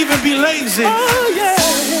can't even be lazy. Oh, yeah.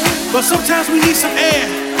 But sometimes we need some air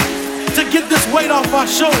to get this weight off our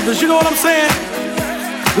shoulders. You know what I'm saying?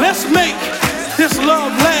 Let's make this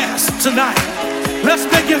love last tonight. Let's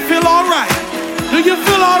make it feel alright. Do you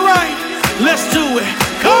feel alright? Let's do it.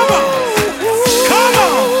 Come on. Come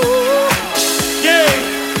on. Yeah.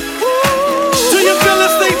 Do you feel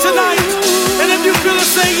this thing tonight? And if you feel it,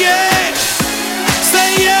 say yeah.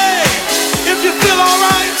 Say yeah. If you feel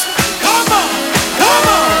alright, come on, come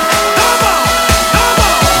on, come on, come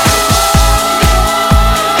on.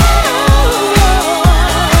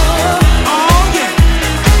 Oh yeah.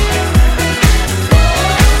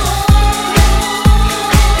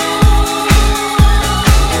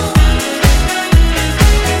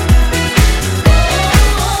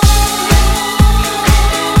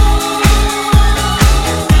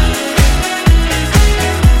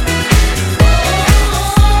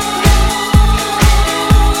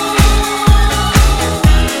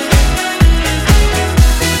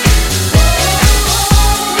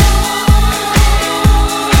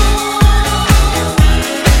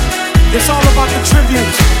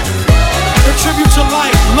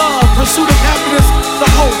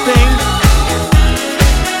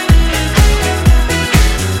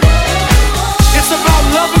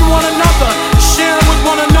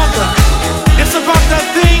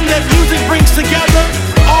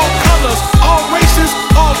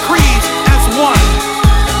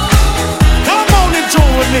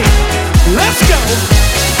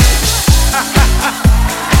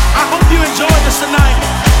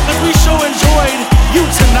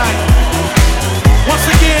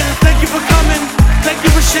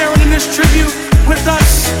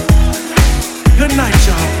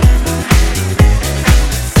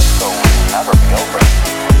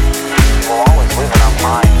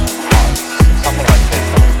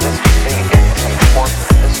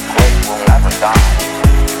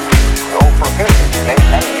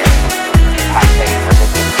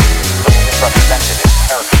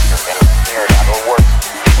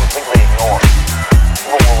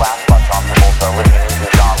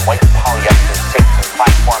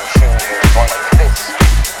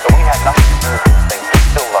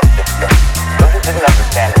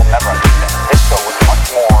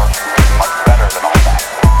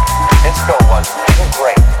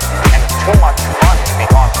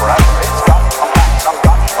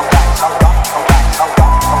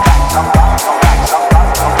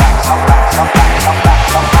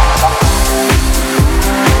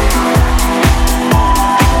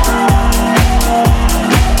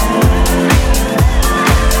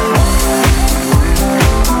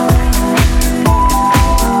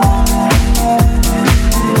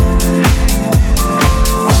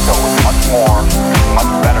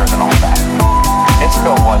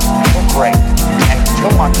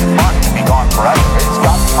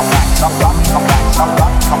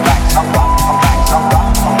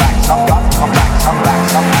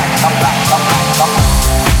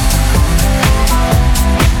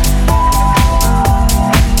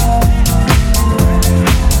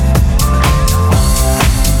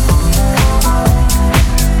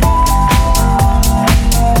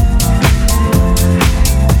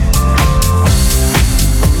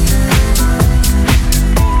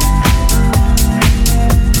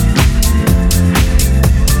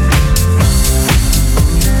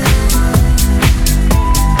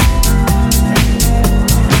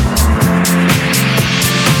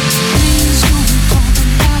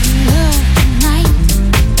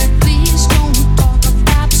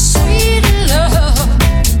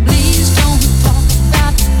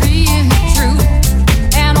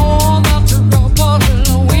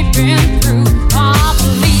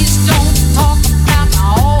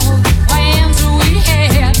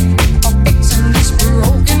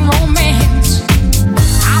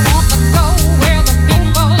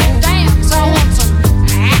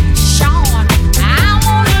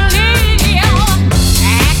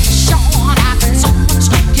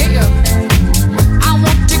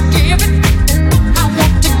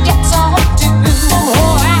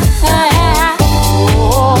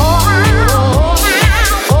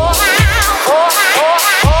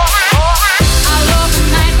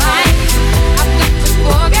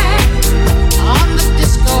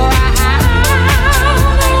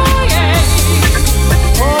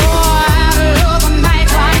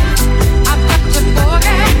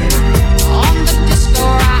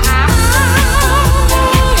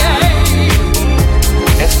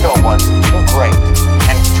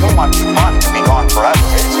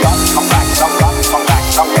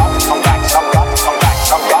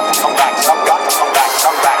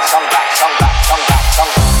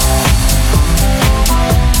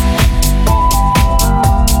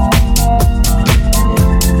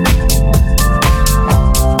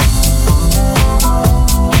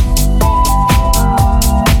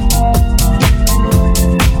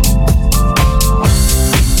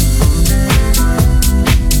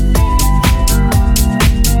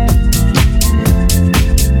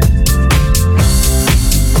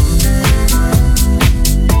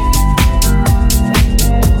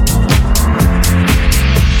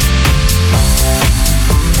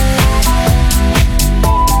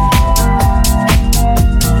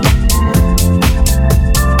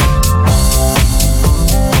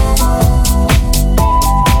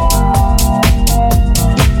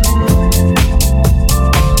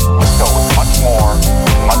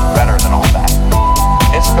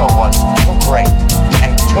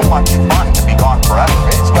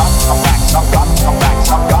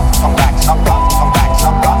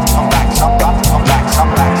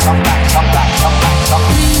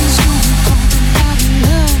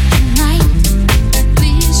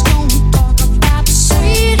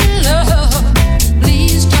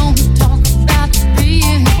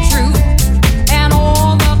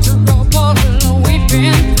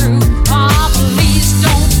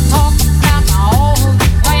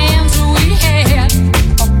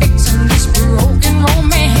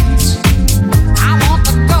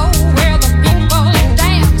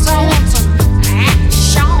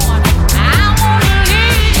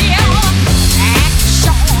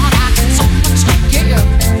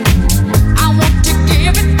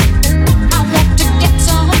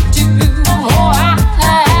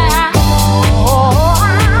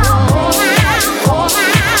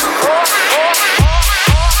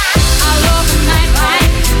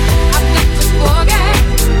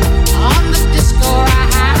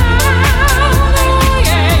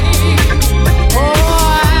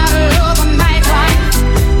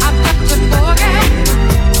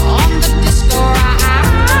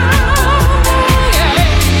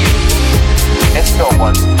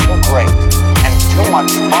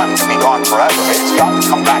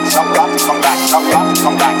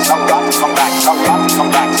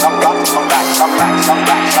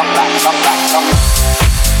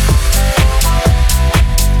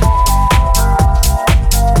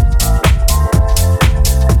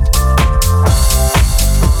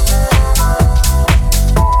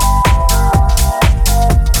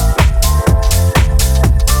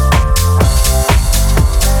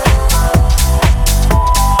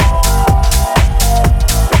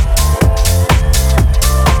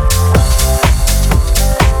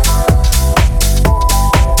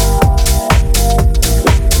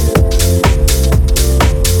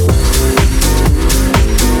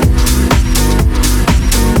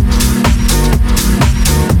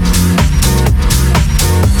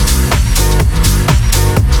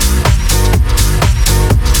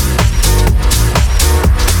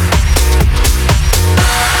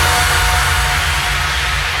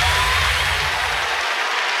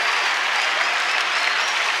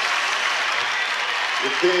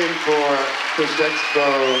 for Push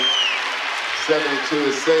Expo 72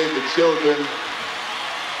 is Save the Children.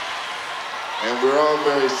 And we're all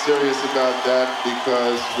very serious about that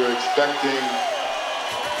because we're expecting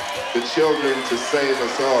the children to save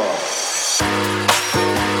us all.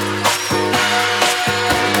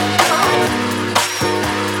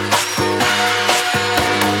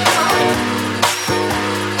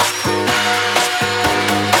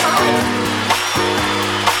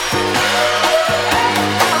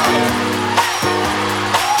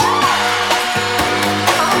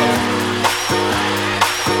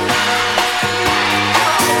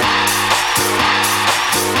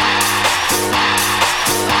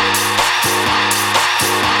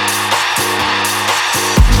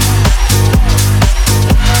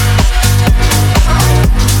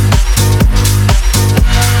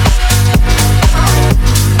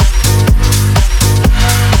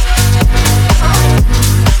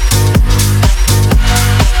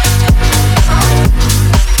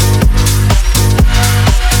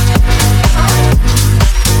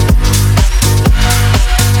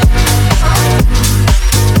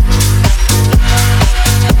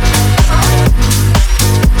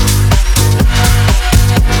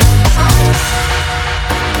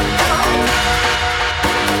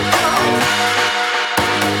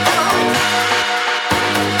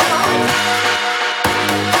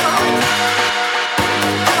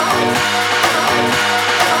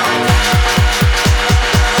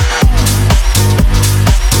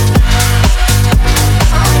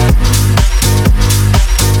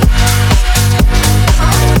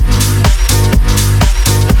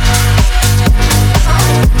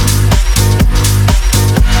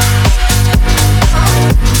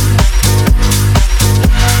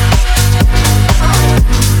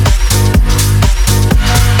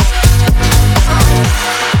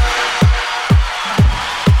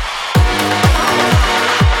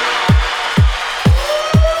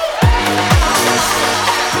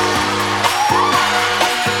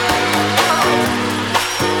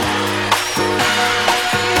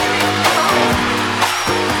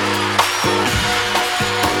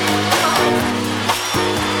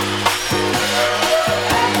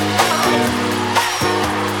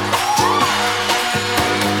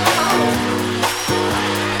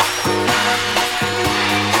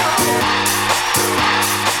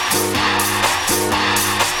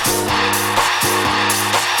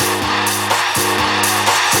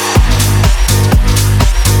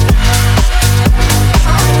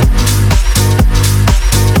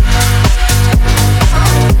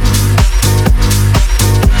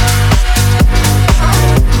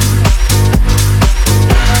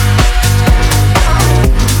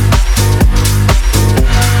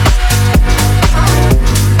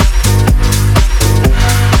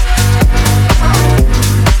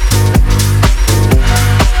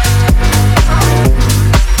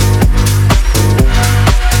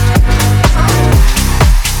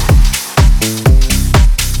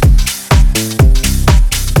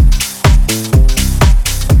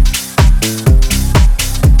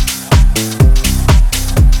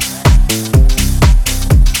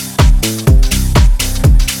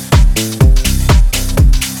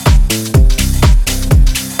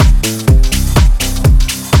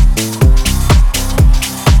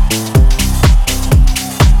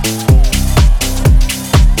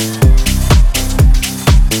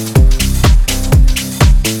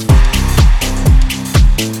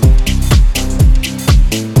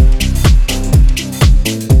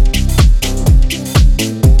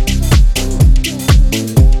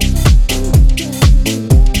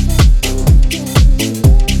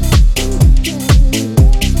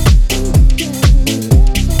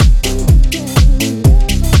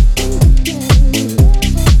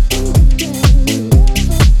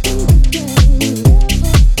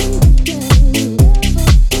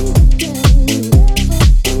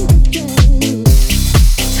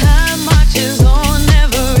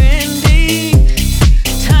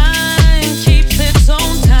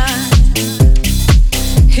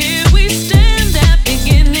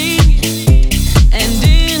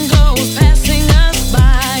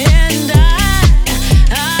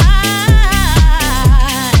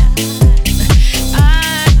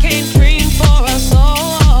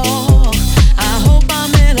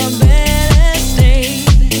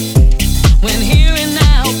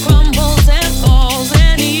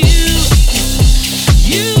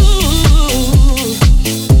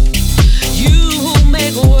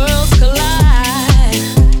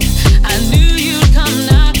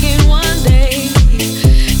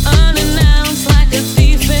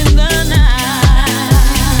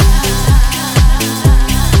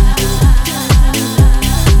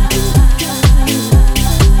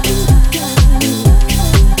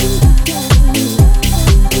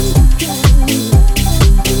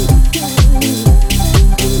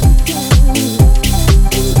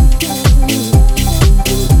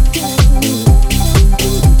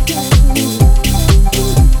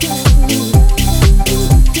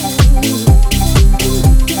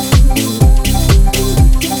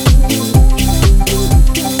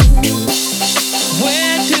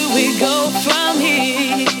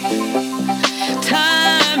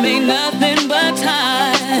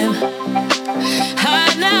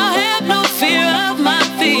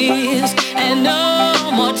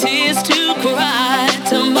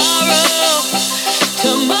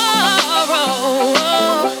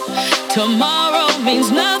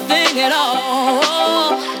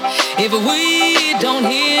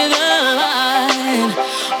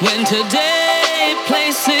 today,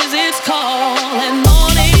 places it's call and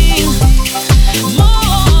morning,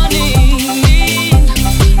 morning,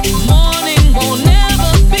 morning won't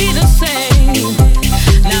never be the same.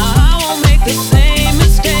 Now I won't make the same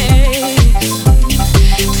mistakes.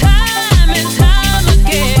 Time and time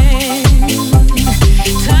again,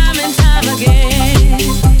 time and time again,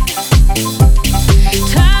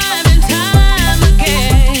 time and time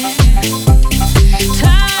again,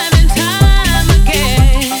 time and time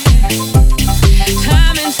again,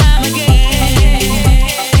 time and time again.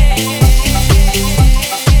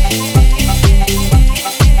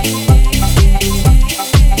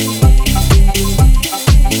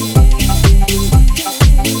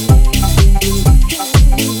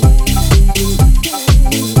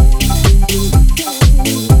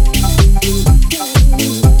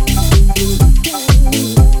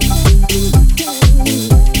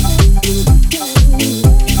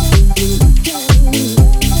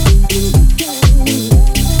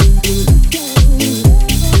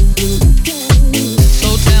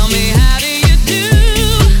 So tell me, how do you do?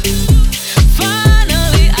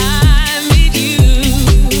 Finally I meet you.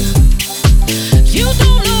 You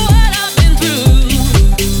don't know what I've been through,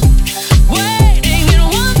 waiting and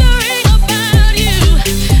wondering about you.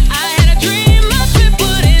 I had a dream my trip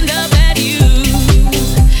would end up at you,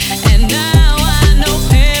 and now I know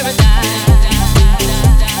paradise.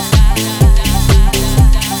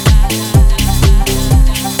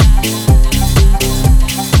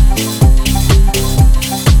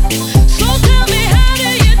 So tell me, how do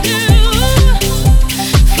you do?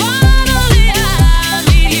 Finally I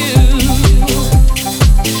meet you. You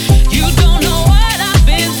don't know what I've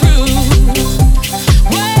been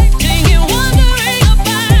through, waiting and wondering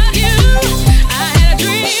about you. I had a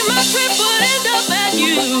dream my trip would end up at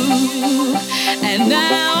you, and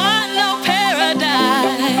now I know paradise.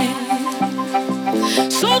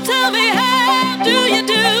 So tell me, how do you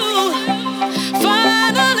do?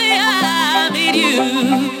 Finally I meet you.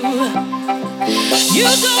 You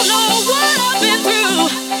don't know what I've been through,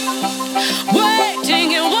 waiting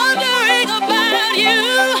and wondering about you.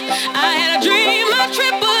 I had a dream my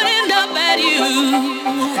trip would end up at you,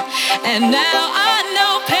 and now I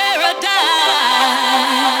know paradise.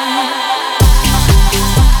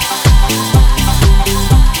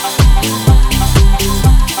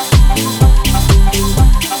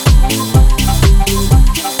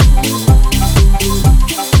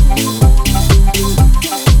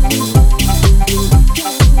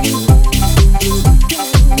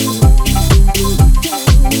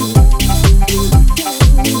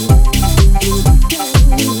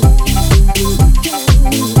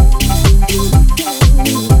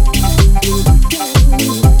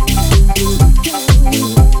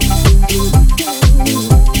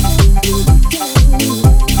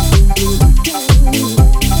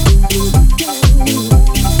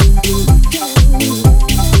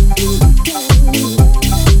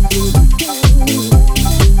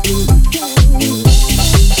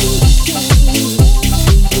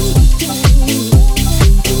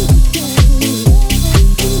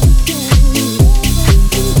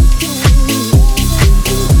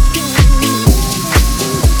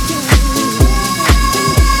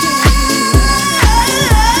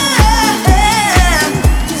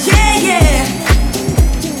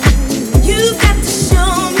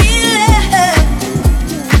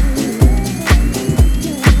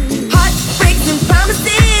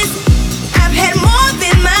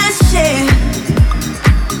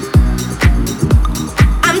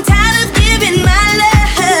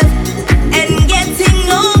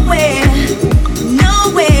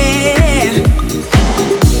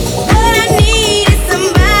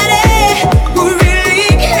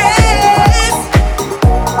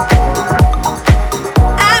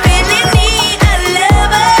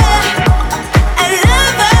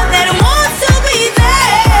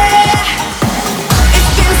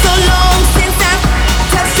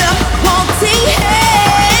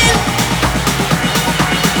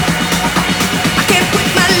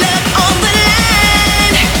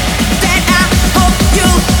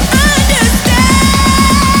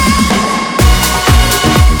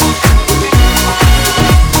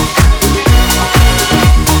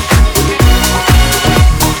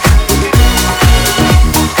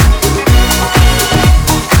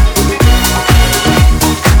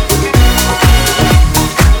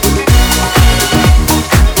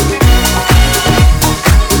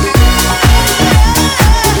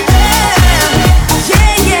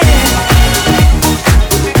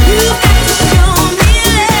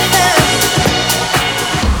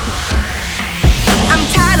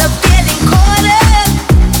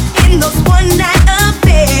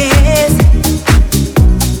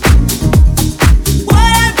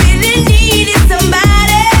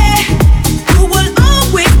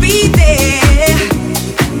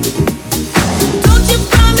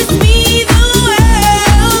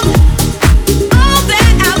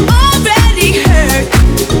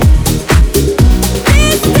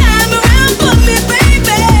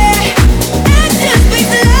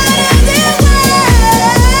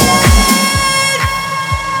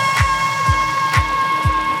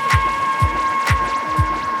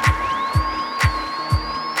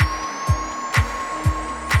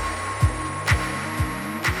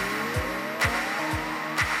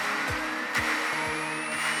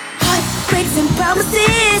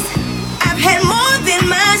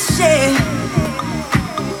 share.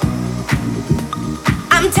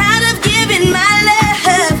 I'm tired of giving my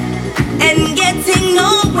love and getting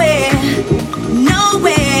nowhere,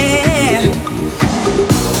 nowhere.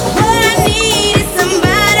 What I need is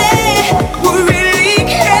somebody who really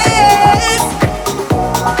cares.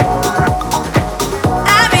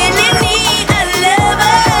 I really need a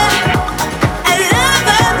lover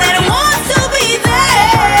that wants to be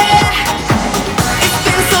there. It's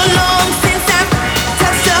been so long since I've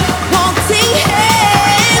touched a wanting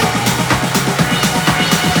hand.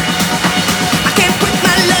 I can't put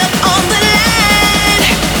my love on the line.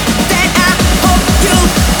 That I hope you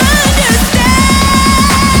understand.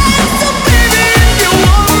 So baby, if you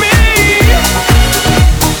want me,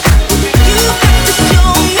 you got to show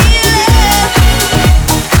me love.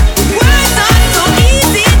 Words are so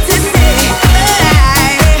easy to say,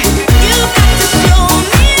 but you got to show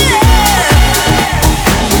me love.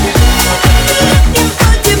 Looking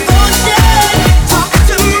for devotion, talk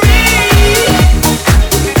to me.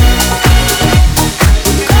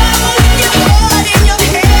 Come with your heart in your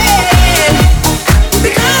hand,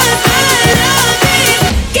 because my love is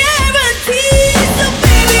guaranteed. So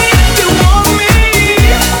baby, if you want me,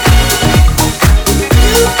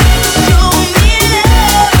 you got to show me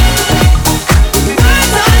love.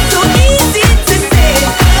 Words are so easy to say,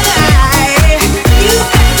 but you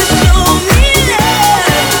got to show me love.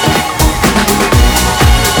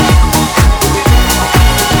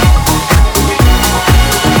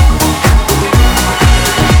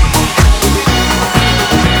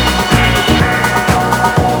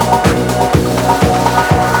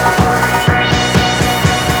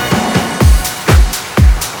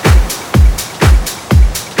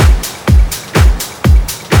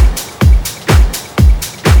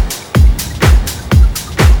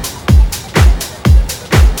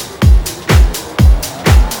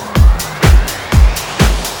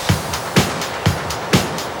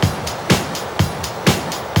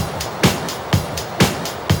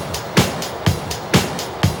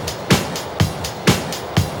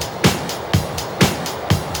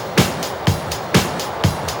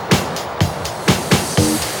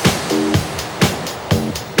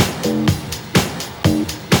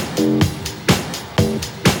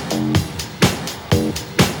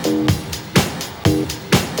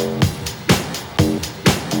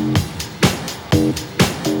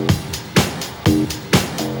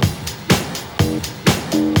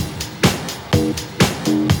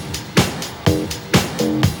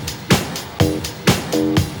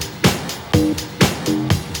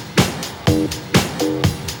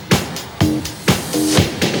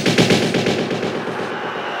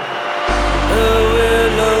 A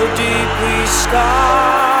willow deeply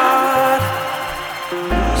scarred,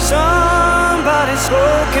 somebody's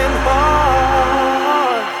broken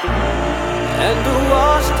heart, and a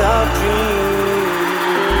washed out dream.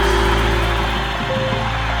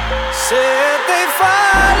 Said they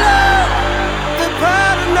follow the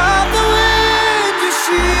pattern of the wind you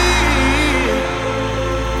see,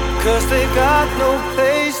 'cause they got no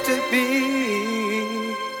place to be.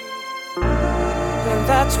 And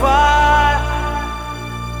that's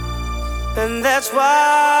why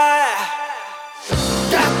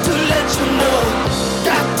got to let you know,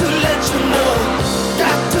 got to let you know,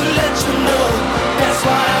 got to let you know. That's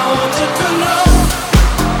why I want you to know.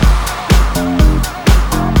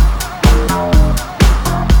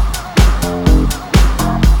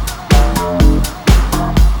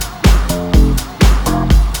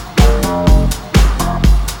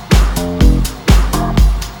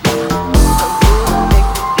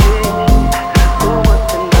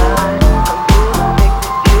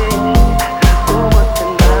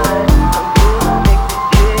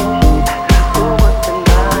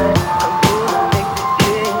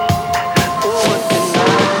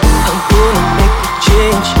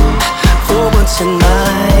 In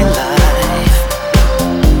my life,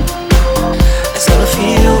 it's gonna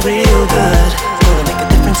feel real good. Gonna make a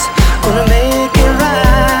difference, gonna make it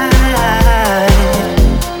right.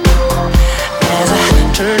 As I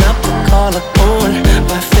turn up the collar on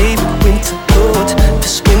my favorite winter coat,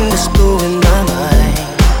 this wind is blowing my mind.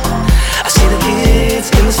 I see the kids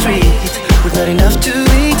in the street with not enough to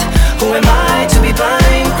eat. Who am I to be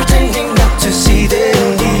blind, pretending not to see their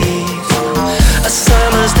needs? A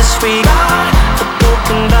summer's this week,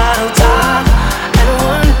 broken bottle top and a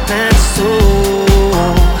one-man soul.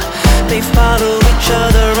 They follow each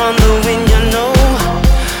other on the wind, you know,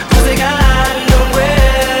 'cause they got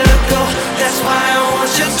nowhere to go. That's why I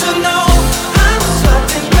want you to know I'm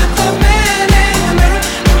flirting with the man in the mirror.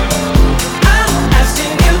 I'm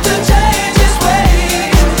asking him to change his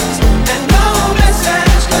ways, and no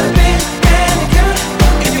message could be any clearer.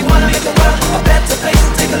 If you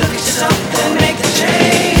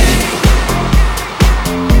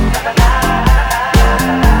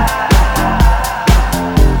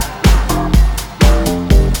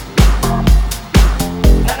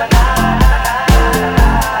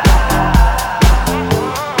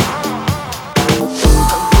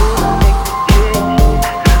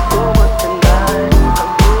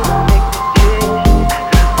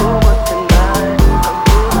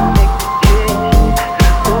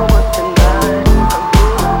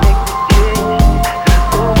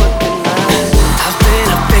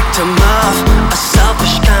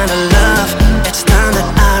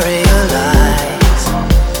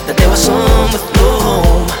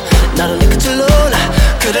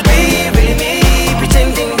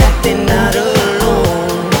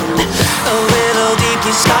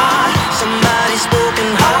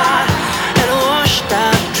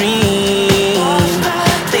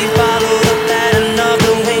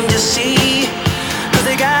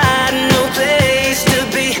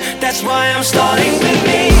That's why I'm starting with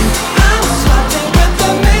me. I'm starting with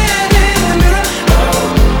the man in the mirror.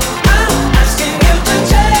 I'm asking him to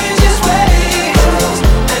change his ways,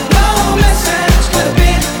 and no message could have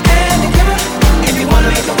been any clearer. If you wanna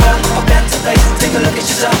make the world a better place, take a look at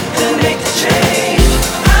yourself and make the change.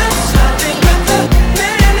 I'm starting with the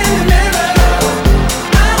man in the mirror.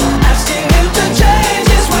 I'm asking him to change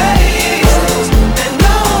his ways, and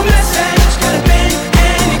no message could have been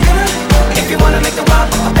any clearer. If you wanna make the world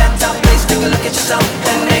a better place, take a look at yourself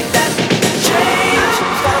and make that change.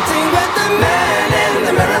 Starting with the man in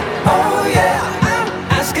the mirror. Oh yeah, I'm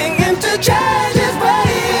asking him to change his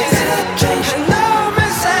ways, and no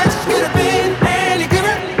message could have been any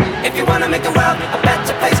clearer. If you wanna make the world a better